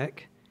came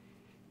back,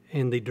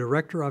 and the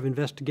director of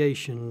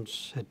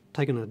investigations had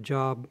taken a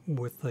job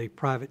with a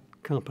private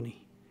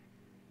company.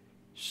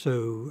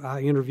 So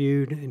I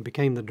interviewed and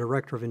became the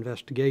director of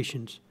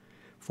investigations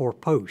for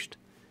POST,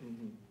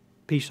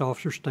 Peace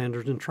Officer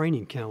Standards and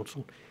Training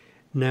Council.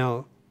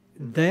 Now,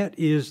 that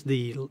is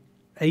the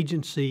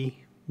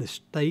agency, the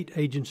state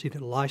agency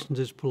that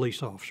licenses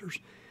police officers.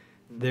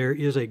 There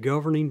is a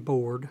governing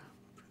board,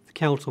 the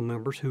council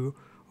members who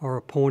are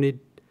appointed,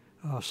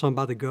 some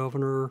by the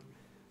governor,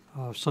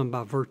 some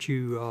by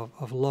virtue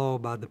of law,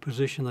 by the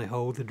position they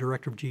hold, the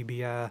director of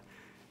GBI,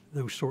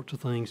 those sorts of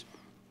things.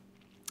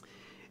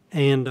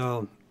 And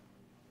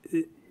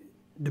the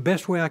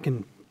best way I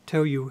can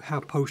tell you how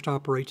POST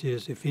operates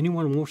is if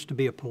anyone wants to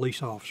be a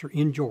police officer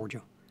in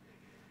Georgia,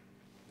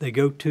 they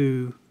go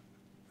to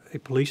a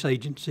police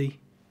agency.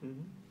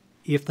 Mm-hmm.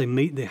 If they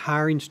meet the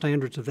hiring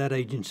standards of that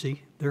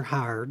agency, they're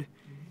hired.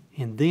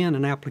 Mm-hmm. And then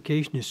an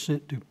application is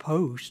sent to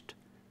POST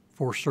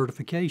for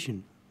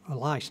certification, a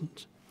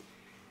license.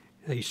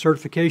 A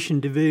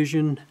certification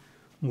division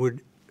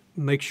would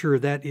make sure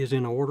that is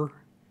in order.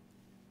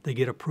 They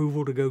get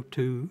approval to go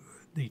to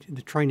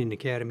the training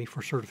academy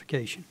for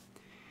certification.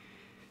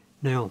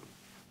 Now,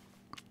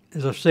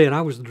 as I said,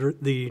 I was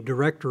the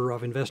director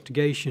of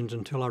investigations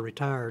until I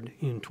retired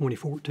in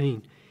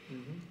 2014.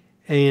 Mm-hmm.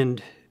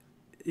 And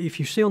if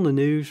you see on the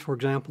news, for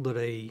example, that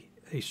a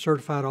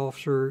certified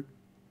officer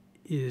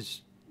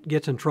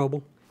gets in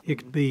trouble, it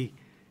could be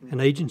an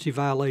agency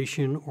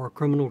violation or a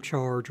criminal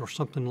charge or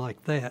something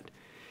like that.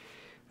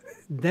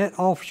 That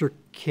officer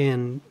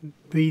can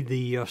be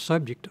the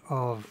subject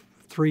of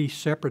 3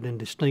 separate and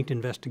distinct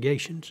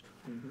investigations.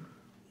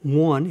 Mm-hmm.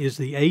 One is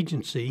the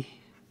agency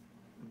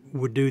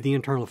would do the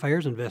internal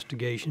affairs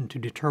investigation to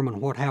determine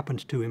what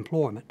happens to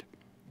employment.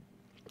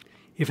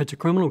 If it's a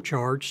criminal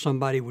charge,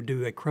 somebody would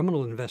do a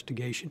criminal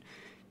investigation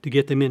to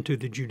get them into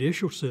the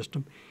judicial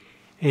system,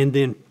 and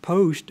then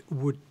POST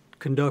would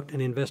conduct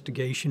an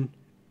investigation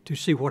to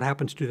see what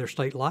happens to their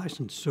state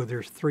license. So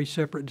there's 3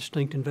 separate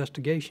distinct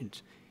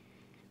investigations.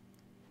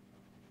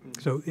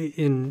 Mm-hmm. So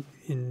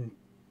in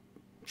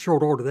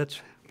short order,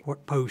 that's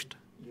what POST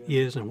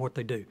is and what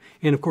they do.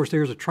 And of course,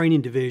 there's a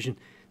training division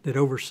that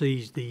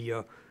oversees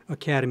the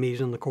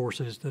academies and the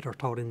courses that are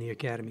taught in the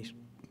academies.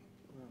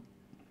 Wow.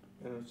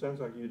 And it sounds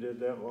like you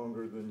did that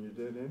longer than you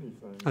did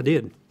anything. I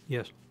did,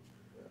 yes.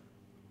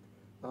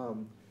 Yeah.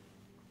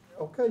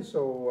 Okay,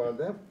 so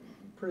that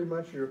pretty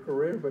much your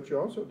career, but you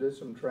also did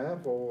some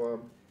travel.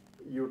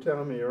 You were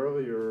telling me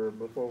earlier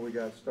before we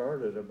got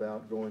started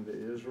about going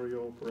to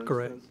Israel, for instance.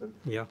 Correct. And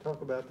yeah.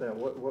 Talk about that.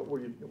 What were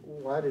you?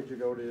 Why did you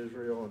go to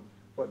Israel, and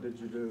what did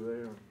you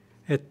do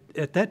there?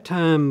 At that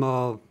time,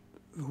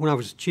 when I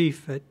was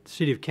chief at the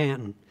city of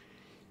Canton,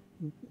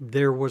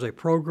 there was a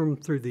program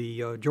through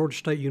the Georgia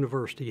State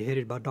University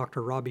headed by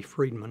Dr. Robbie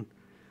Friedman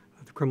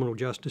of the Criminal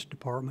Justice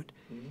Department,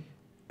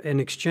 an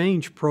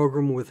exchange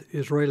program with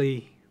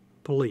Israeli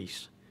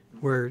police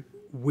where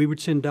we would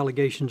send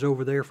delegations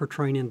over there for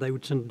training, they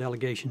would send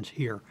delegations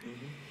here.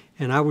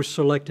 And I was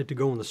selected to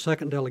go on the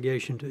second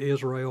delegation to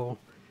Israel.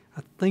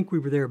 I think we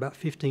were there about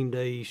 15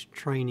 days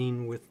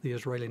training with the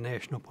Israeli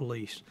National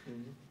Police.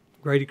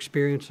 Great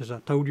experience. As I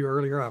told you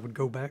earlier, I would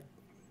go back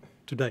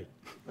today,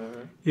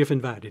 if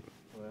invited.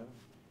 Well,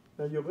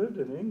 Now, you lived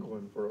in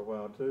England for a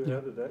while, too. Yeah. How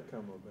did that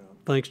come about?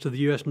 Thanks to the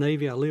U.S.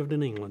 Navy, I lived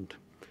in England.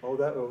 Oh,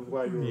 that was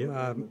why you were...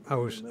 Yeah, in I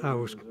the was Navy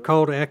Reserve?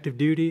 called to active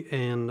duty,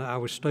 and I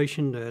was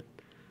stationed at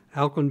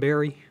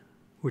Alconbury,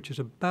 which is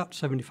about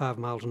 75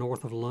 miles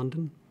north of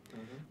London.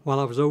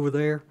 While I was over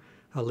there,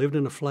 I lived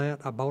in a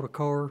flat, I bought a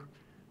car,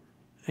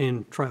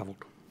 and traveled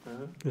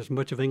as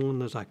much of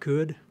England as I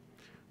could.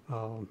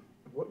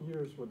 What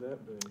years would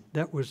that be?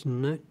 That was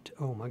not,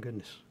 oh my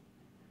goodness.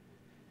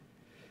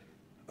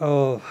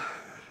 I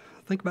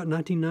think about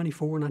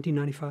 1994,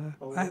 1995.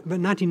 Oh. But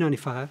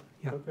 1995,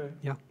 yeah, Okay.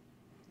 yeah.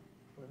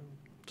 Well,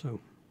 So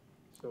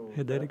so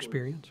had that was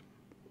experience.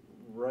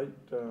 right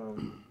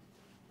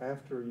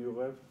after you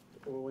left,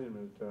 oh, wait a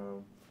minute,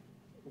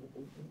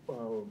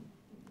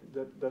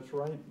 that's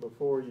right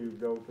before you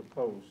go to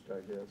post,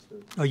 I guess.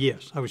 Oh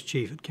yes, I was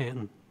chief at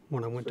Canton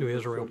when I went So to you're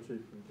Israel. still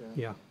chief in Canton?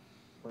 Yeah.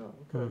 Wow,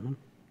 okay. Mhm.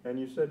 And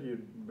you said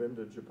you'd been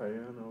to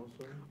Japan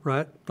also?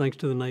 Right, thanks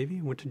to the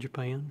Navy, went to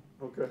Japan.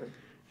 Okay.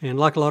 And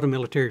like a lot of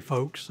military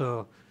folks,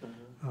 Uh-huh.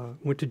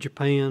 went to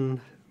Japan,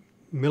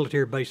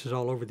 military bases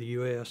all over the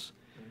U.S.,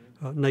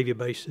 Navy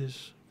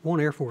bases, one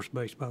Air Force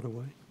base, by the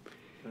way.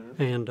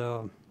 Uh-huh. And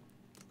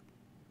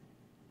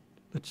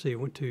let's see,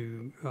 went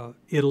to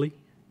Italy,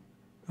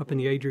 up in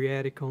the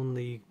Adriatic on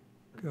the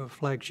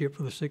flagship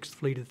for the 6th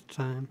Fleet at the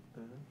time.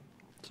 Uh-huh.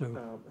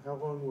 So How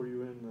long were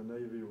you in the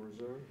Navy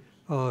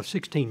Reserves?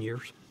 16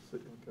 years.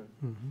 Okay.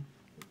 Hmm.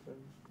 Okay.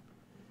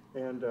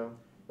 And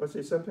let's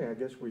see, something I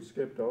guess we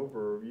skipped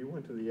over. You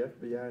went to the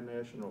FBI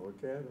National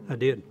Academy. I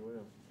did. As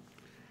well.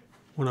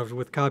 When I was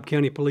with Cobb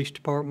County Police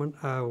Department,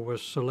 I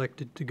was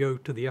selected to go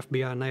to the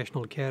FBI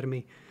National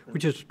Academy,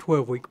 which is a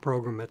 12-week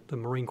program at the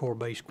Marine Corps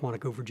Base,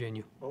 Quantico,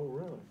 Virginia. Oh,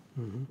 really?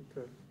 Hmm.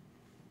 Okay.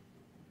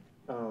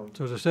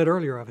 So as I said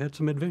earlier, I've had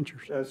some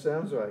adventures. That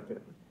sounds like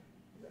it.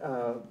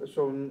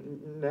 So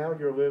now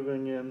you're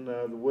living in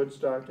the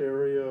Woodstock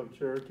area of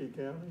Cherokee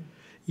County?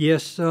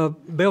 Yes,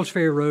 Bells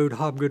Ferry Road,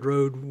 Hobgood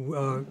Road,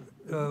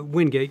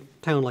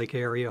 Wingate, Town Lake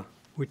area,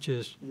 which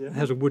is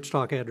has a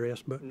Woodstock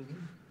address, but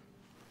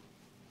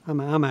I'm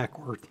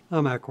Ackworth.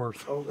 I'm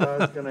Ackworth. Oh, I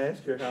was going to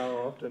ask you, how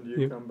often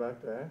do you come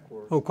back to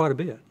Ackworth? Oh, quite a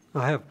bit.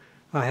 I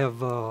have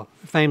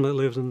family that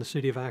lives in the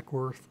city of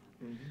Ackworth.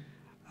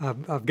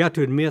 I've got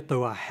to admit,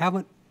 though, I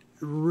haven't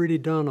really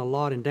done a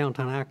lot in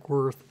downtown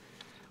Ackworth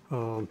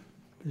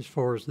as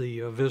far as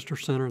the visitor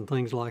center and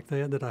things like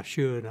that I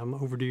should. I'm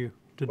overdue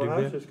to do Well, I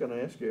was that. just going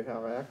to ask you how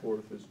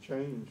Ackworth has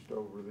changed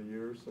over the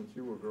years since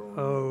you were growing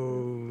Oh,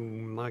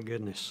 up. my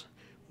goodness.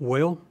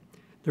 Well,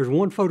 there's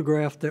one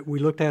photograph that we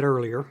looked at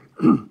earlier.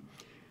 It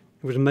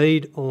was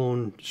made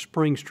on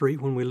Spring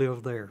Street when we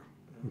lived there.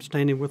 I'm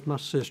standing with my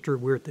sister.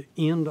 We're at the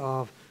end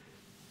of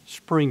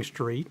Spring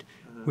Street,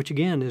 which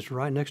again is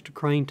right next to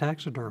Crane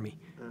Taxidermy.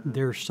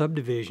 There's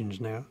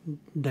subdivisions now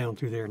down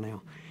through there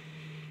now.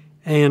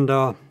 And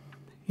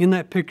in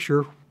that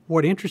picture,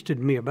 what interested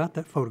me about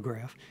that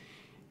photograph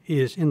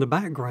is in the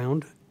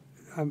background,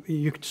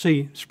 you could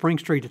see Spring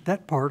Street at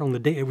that part on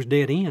it was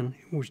dead end,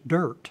 it was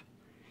dirt.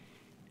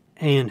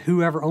 And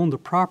whoever owned the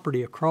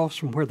property across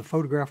from where the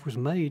photograph was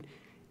made,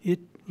 it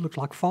looked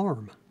like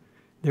farm.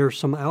 There are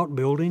some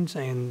outbuildings,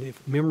 and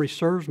if memory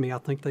serves me, I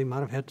think they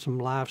might have had some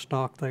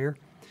livestock there.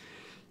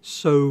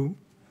 So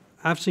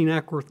I've seen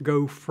Ackworth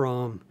go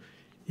from,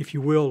 if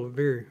you will,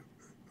 very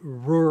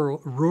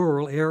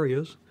rural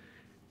areas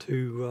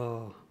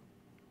to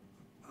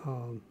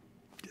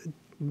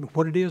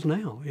what it is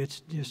now.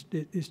 It's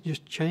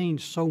just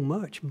changed so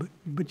much.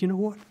 But you know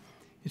what?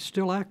 It's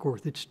still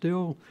Ackworth.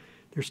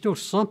 There's still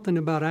something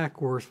about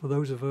Ackworth for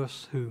those of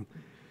us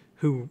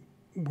who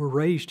were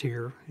raised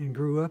here and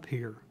grew up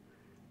here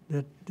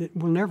that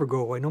will never go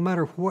away, no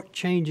matter what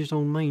changes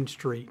on Main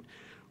Street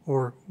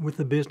or with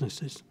the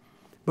businesses.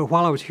 But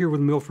while I was here with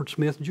Milford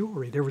Smith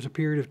Jewelry, there was a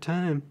period of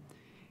time,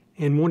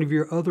 and one of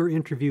your other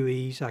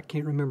interviewees, I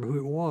can't remember who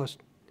it was,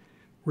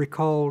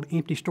 recalled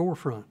empty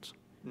storefronts.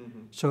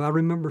 So I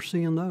remember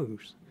seeing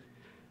those.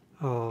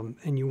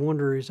 And you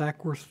wonder, is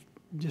Ackworth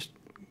just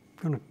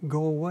going to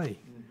go away?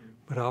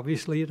 But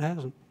obviously it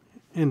hasn't,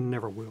 and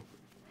never will.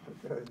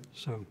 Okay.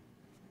 So,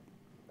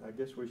 I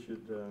guess we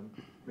should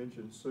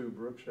mention Sue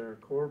Brookshire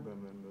Corbin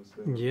in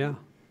this. yeah,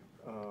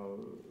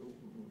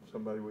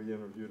 Somebody we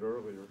interviewed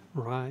earlier.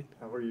 right.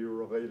 How are you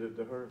related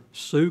to her?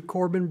 Sue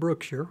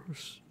Brookshire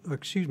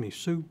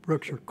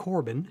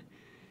Corbin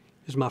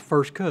is my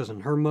first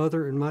cousin. Her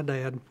mother and my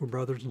dad were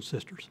brothers and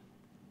sisters.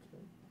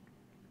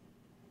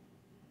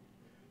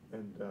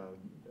 And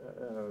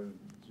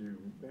do you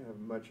have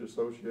much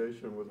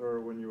association with her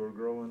when you were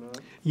growing up?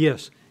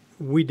 Yes,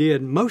 we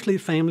did, mostly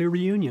at family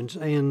reunions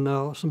and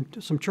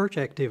some church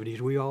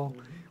activities. We all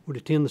would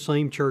attend the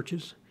same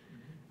churches.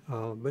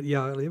 But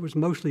yeah, it was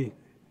mostly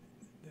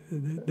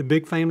the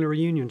big family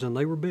reunions, and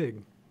they were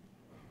big.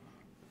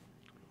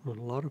 A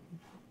lot of.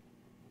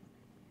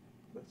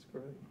 That's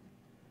great.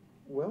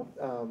 Well,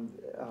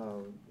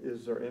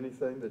 is there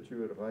anything that you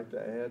would like to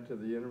add to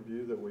the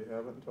interview that we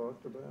haven't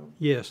talked about?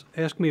 Yes,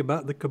 ask me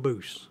about the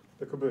caboose.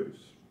 The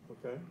caboose,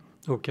 okay?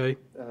 Okay,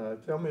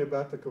 Tell me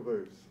about the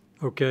caboose.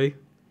 okay.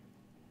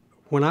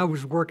 when I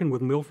was working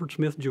with Milford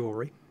Smith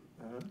Jewelry,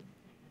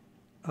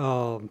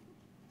 I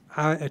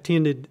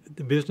attended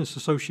the Business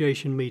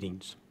Association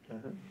meetings.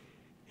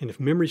 And if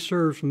memory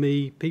serves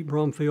me, Pete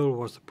Brumfield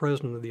was the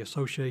president of the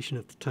association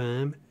at the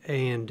time,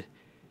 and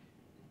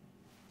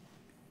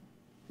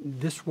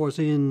this was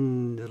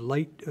in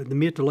the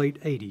mid to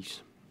late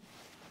 80s.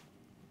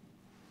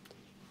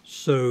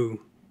 So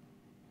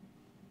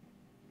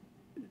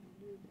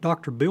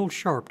Dr. Bill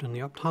Sharpton, the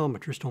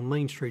optometrist on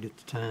Main Street at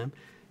the time,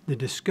 the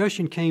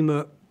discussion came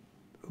up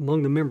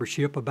among the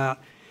membership about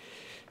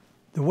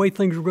the way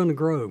things were going to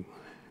grow,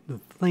 the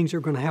things that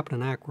were going to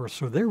happen in Ackworth.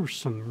 So there were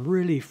some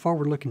really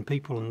forward-looking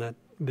people in that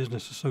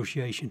business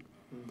association.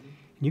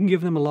 You can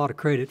give them a lot of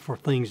credit for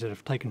things that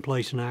have taken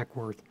place in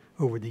Ackworth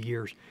over the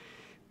years.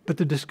 But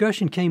the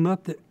discussion came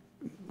up that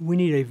we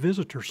need a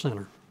visitor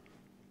center.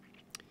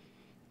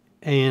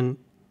 And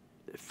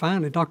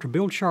finally, Dr.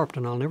 Bill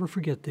Sharpton, I'll never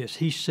forget this,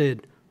 he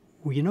said,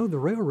 well, you know, the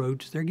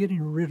railroads, they're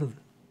getting rid of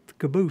the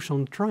caboose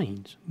on the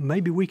trains.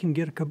 Maybe we can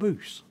get a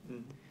caboose.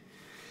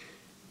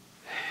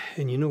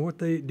 And you know what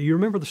do you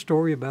remember the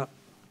story about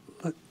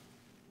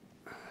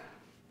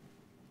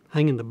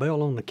hanging the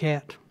bell on the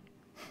cat?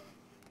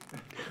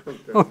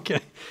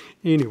 Okay.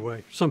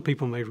 Anyway, some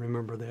people may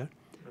remember that.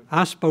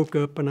 I spoke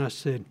up and I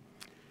said,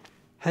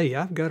 hey,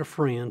 I've got a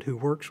friend who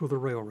works with the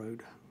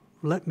railroad.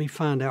 Let me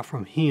find out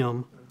from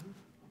him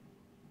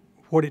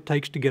what it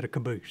takes to get a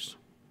caboose.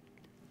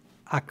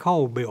 I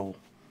called Bill,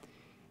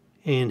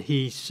 and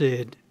he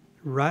said,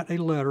 write a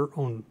letter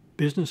on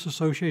Business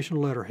Association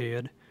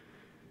letterhead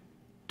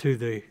to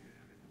the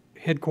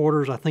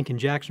headquarters, I think in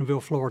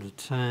Jacksonville, Florida at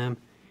the time.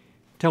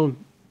 Tell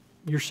them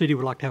your city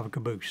would like to have a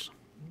caboose.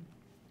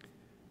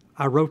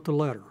 I wrote the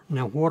letter.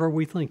 Now, what are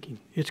we thinking?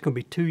 It's going to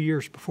be 2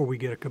 years before we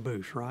get a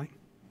caboose, right?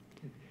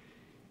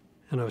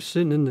 And I was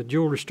sitting in the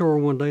jewelry store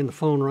one day and the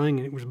phone rang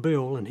and it was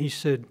Bill, and he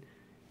said,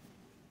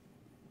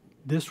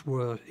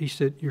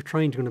 your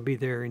train's going to be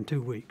there in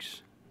 2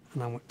 weeks.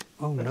 And I went,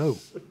 oh no.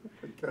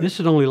 Okay. This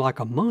is only like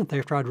a month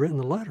after I'd written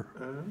the letter.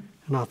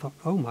 And I thought,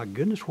 oh my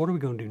goodness, what are we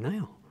going to do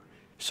now?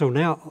 So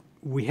now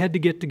we had to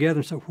get together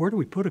and say, where do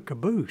we put a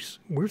caboose?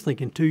 We're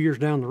thinking 2 years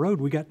down the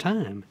road, we got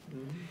time.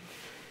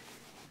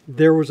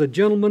 There was a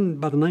gentleman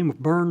by the name of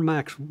Bern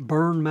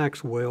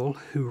Maxwell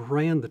who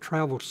ran the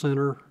travel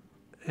center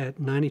at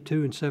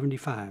 92 and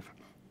 75.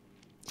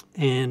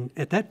 And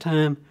at that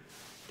time,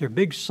 their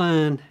big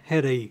sign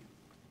had a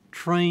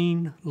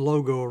train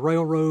logo, a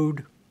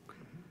railroad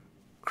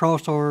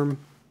cross-arm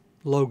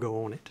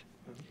logo on it.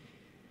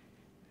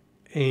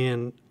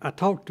 And I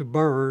talked to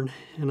Bern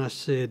and I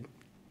said,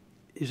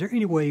 is there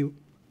any way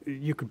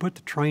you could put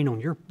the train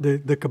on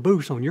the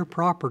caboose on your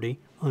property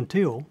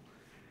until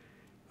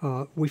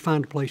we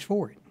find a place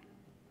for it?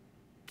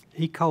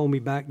 He called me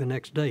back the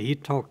next day.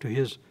 He'd talked to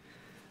his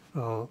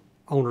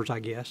owners, I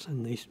guess,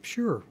 and they said,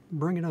 sure,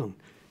 bring it on.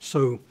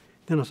 So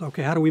then I said,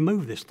 okay, how do we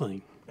move this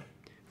thing?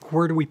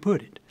 Where do we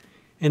put it?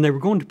 And they were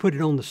going to put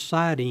it on the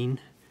siding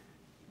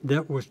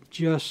that was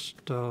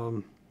just,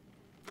 well,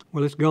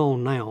 it's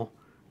gone now,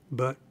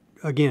 but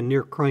again,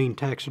 near Crane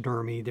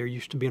Taxidermy, there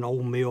used to be an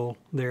old mill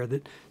there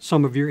that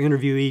some of your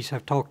interviewees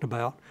have talked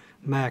about,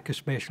 Mac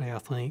especially, I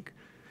think.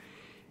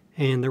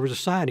 And there was a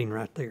siding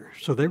right there.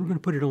 So they were going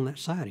to put it on that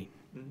siding.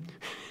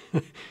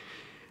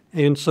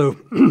 And so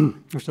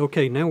I said,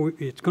 okay, now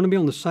it's going to be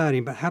on the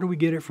siding, but how do we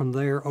get it from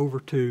there over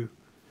to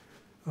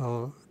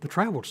the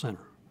travel center?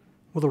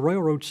 Well, the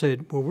railroad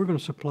said, well, we're going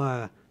to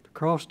supply the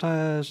cross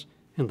ties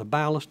and the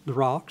ballast, the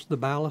rocks, the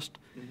ballast,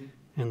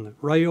 and the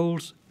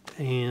rails,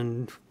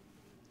 and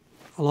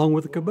along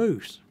with the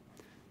caboose.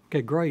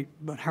 Okay, great,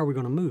 but how are we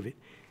going to move it?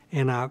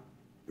 And I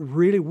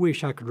really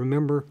wish I could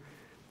remember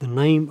the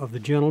name of the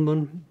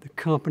gentleman, the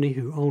company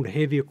who owned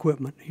heavy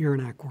equipment here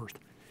in Ackworth,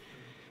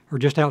 or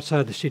just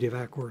outside the city of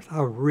Ackworth.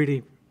 I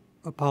really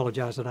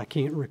apologize that I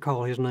can't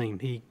recall his name.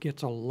 He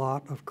gets a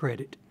lot of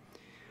credit.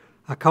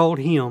 I called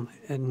him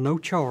at no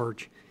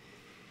charge.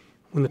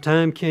 When the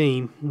time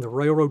came, the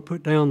railroad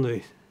put down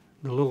the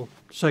little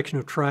section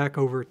of track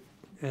over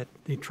at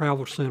the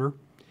travel center,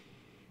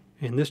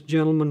 and this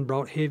gentleman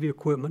brought heavy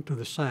equipment to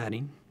the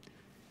siding,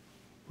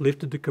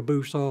 lifted the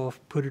caboose off,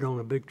 put it on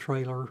a big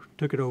trailer,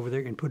 took it over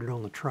there, and put it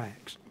on the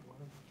tracks.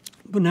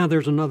 But now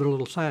there's another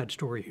little side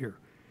story here.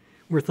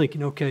 We're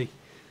thinking, okay,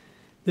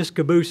 this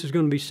caboose is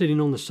going to be sitting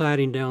on the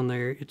siding down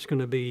there. It's going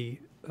to be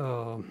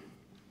an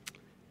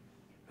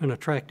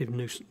attractive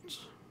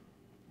nuisance.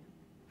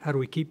 How do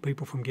we keep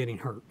people from getting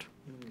hurt?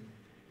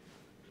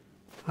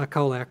 I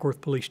called the Ackworth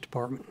Police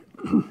Department.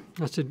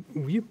 I said,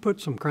 will you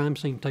put some crime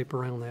scene tape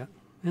around that?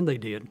 And they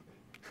did.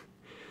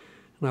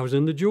 And I was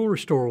in the jewelry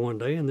store one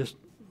day, and this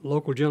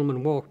local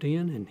gentleman walked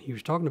in, and he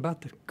was talking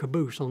about the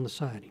caboose on the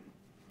siding.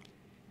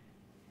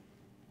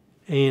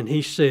 And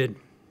he said,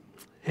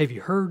 have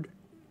you heard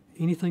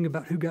anything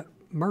about who got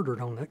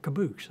murdered on that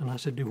caboose? And I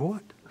said, do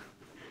what?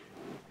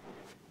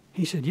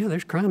 He said, yeah,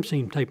 there's crime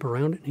scene tape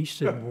around it. And he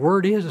said,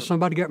 word is that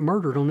somebody got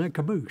murdered on that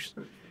caboose.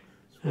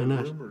 And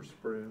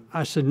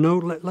I said, no,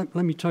 let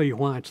me tell you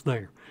why it's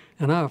there.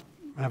 And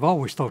I've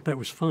always thought that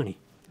was funny.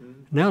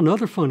 Now,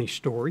 another funny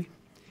story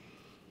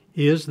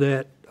is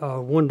that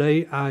one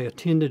day I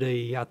attended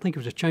I think it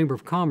was a Chamber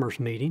of Commerce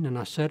meeting, and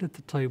I sat at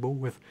the table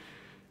with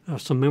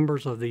some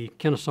members of the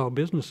Kennesaw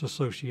Business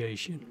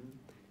Association,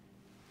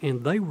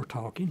 and they were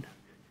talking,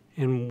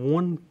 and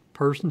one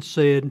person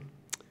said,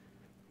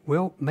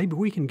 well, maybe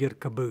we can get a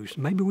caboose.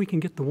 Maybe we can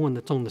get the one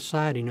that's on the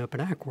siding up at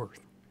Ackworth.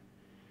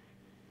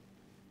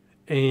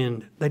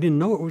 And they didn't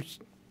know it was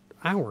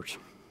ours.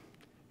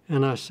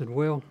 And I said,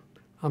 well,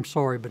 I'm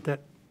sorry, but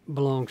that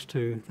belongs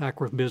to the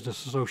Ackworth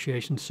Business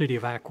Association, City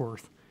of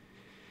Ackworth.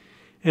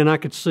 And I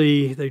could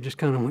see they just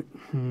kind of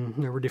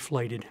went, they were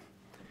deflated.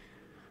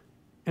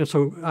 And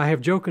so I have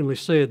jokingly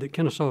said that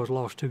Kennesaw has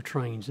lost 2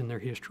 trains in their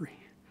history.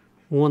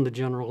 One, the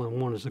General, and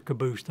one is the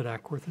caboose that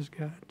Ackworth has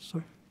got.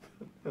 So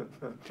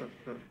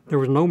there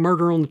was no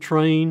murder on the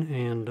train,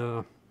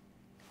 and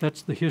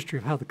that's the history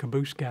of how the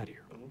caboose got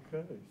here.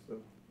 Okay, so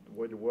the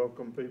way to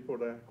welcome people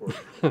to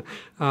Ackworth.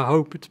 I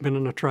hope it's been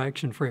an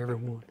attraction for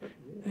everyone,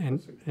 Yeah,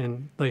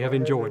 and they have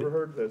enjoyed I've it. never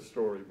heard that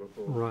story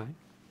before. Right.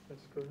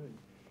 That's great.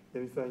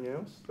 Anything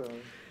else?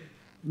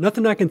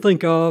 Nothing I can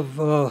think of,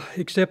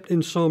 except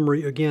in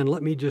summary, again,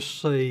 let me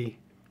just say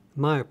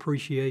my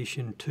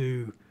appreciation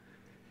to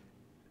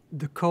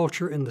the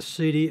culture and the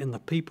city and the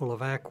people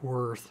of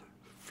Ackworth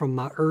from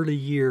my early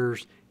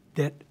years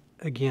that,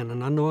 again,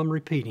 and I know I'm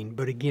repeating,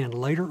 but again,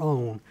 later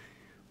on,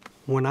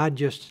 when I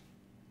just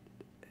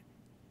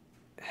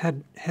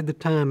had the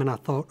time and I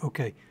thought,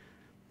 okay,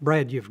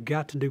 Brad, you've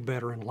got to do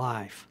better in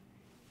life,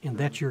 and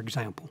that's your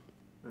example.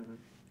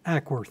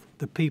 Ackworth,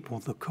 the people,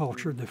 the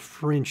culture, the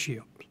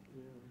friendships.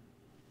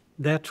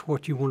 That's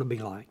what you want to be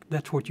like.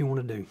 That's what you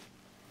want to do.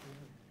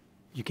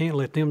 You can't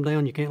let them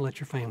down. You can't let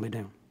your family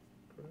down.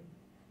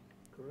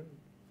 Great.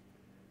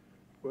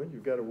 Well,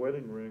 you've got a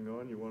wedding ring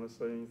on. You want to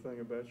say anything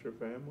about your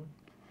family?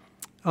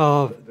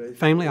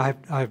 Family, I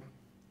have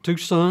 2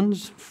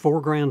 sons,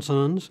 4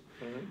 grandsons,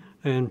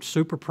 and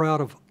super proud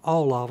of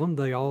all of them.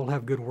 They all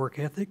have good work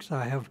ethics.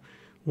 I have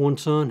one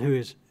son who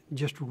is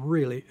just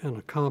really an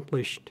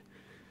accomplished,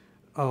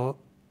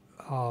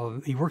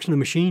 he works in a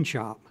machine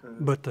shop,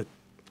 but the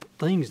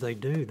things they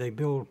do, they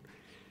build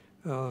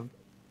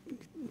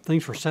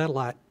things for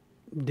satellite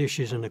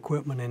dishes and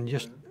equipment,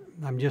 and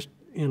I'm just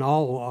in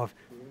awe of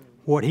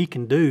what he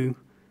can do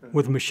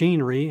with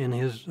machinery and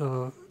his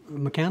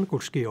mechanical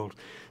skills.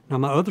 Now,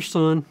 my other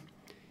son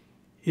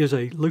is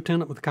a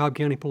lieutenant with the Cobb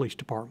County Police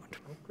Department.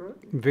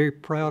 I'm very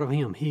proud of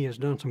him. He has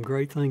done some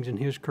great things in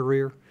his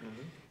career.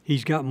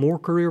 He's got more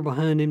career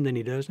behind him than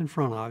he does in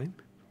front of him,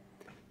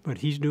 but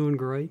he's doing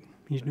great.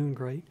 He's doing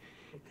great.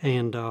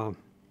 And I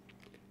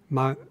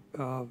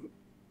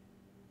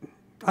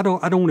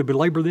don't want to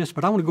belabor this,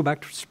 but I want to go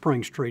back to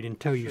Spring Street and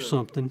tell you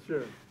something,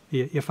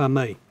 if I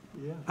may.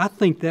 Yeah. I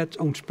think that's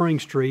on Spring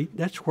Street.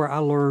 That's where I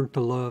learned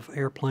to love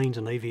airplanes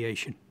and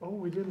aviation. Oh,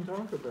 we didn't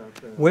talk about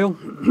that. Well,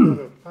 You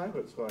got a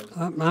pilot's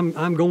license.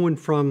 I'm going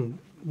from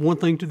one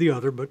thing to the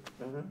other, but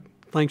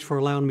thanks for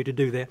allowing me to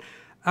do that.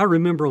 I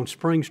remember on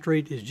Spring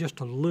Street as just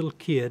a little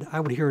kid, I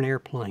would hear an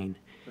airplane,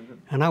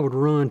 and I would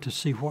run to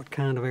see what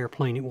kind of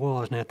airplane it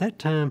was. Now, at that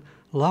time,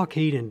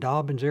 Lockheed and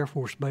Dobbins Air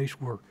Force Base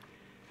were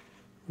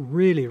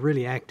really,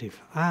 really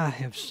active. I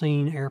have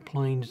seen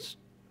airplanes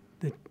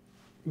that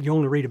you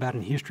only read about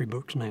in history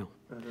books now.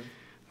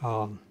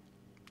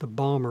 The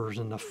bombers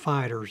and the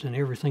fighters and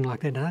everything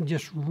like that. And I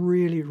just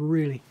really,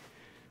 really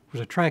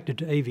was attracted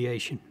to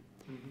aviation.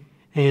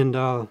 And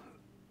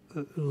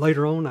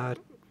later on,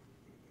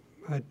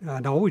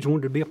 I'd always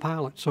wanted to be a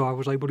pilot, so I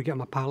was able to get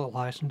my pilot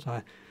license.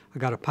 I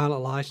got a pilot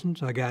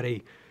license. I got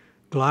a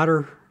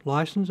glider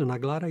license, and I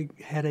got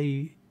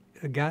a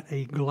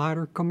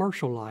glider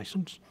commercial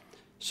license.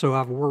 So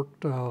I've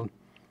worked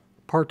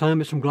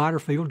part-time at some glider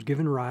fields,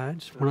 giving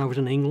rides. When I was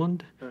in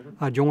England,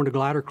 I joined a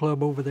glider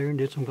club over there and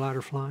did some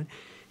glider flying.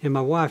 And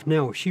my wife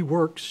now,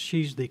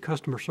 she's the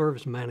customer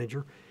service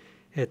manager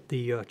at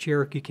the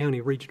Cherokee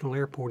County Regional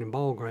Airport in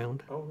Ball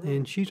Ground,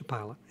 and she's a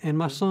pilot. And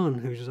my son,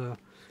 who's a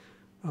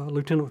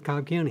lieutenant with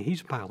Cobb County,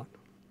 he's a pilot.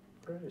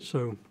 Great.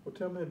 So, well,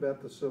 tell me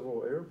about the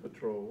Civil Air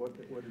Patrol. What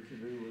did you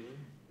do with them?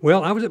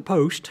 Well, I was at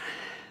Post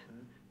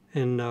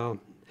and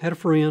had a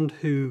friend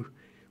who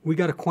we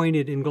got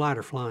acquainted in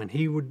glider flying.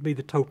 He would be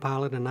the tow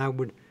pilot, and I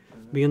would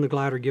be in the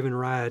glider giving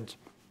rides.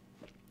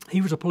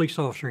 He was a police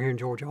officer here in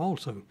Georgia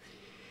also.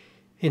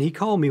 And he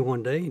called me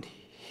one day, and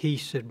he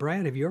said,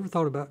 Brad, have you ever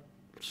thought about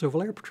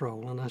Civil Air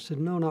Patrol? And I said,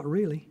 no, not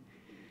really.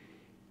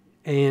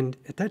 And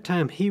at that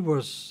time, he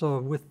was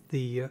with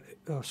the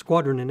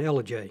squadron in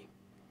Ellijay.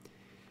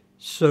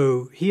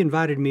 So he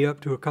invited me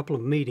up to a couple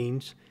of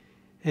meetings,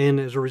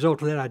 and as a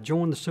result of that, I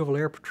joined the Civil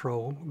Air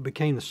Patrol,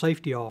 became the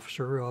safety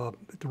officer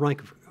at the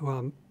rank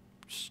of,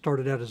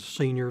 started out as a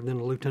senior, then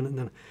a lieutenant, and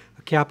then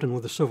a captain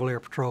with the Civil Air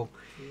Patrol.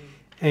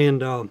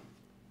 And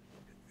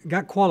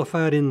got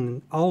qualified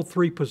in all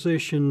 3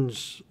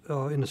 positions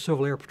in the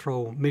Civil Air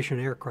Patrol mission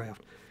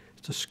aircraft.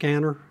 It's a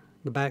scanner,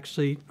 the back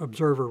seat,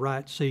 observer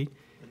right seat,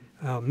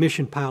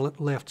 mission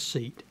pilot left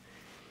seat.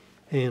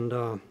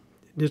 And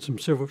did some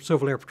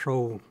Civil Air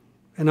Patrol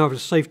and I was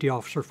a safety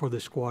officer for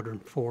this squadron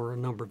for a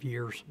number of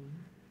years.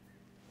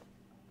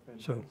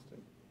 So, Fantastic.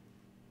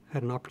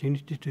 had an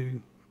opportunity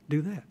to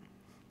do that.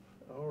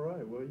 All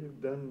right, well,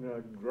 you've done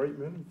a great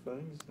many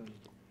things, and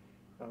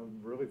I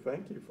really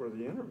thank you for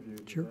the interview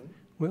Sure. today.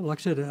 Well, like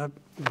I said,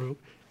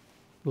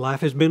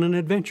 life has been an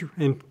adventure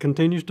and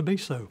continues to be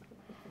so.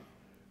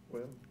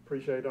 Well,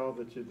 appreciate all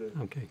that you do.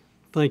 Okay,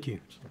 thank you.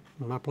 It's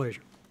my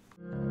pleasure.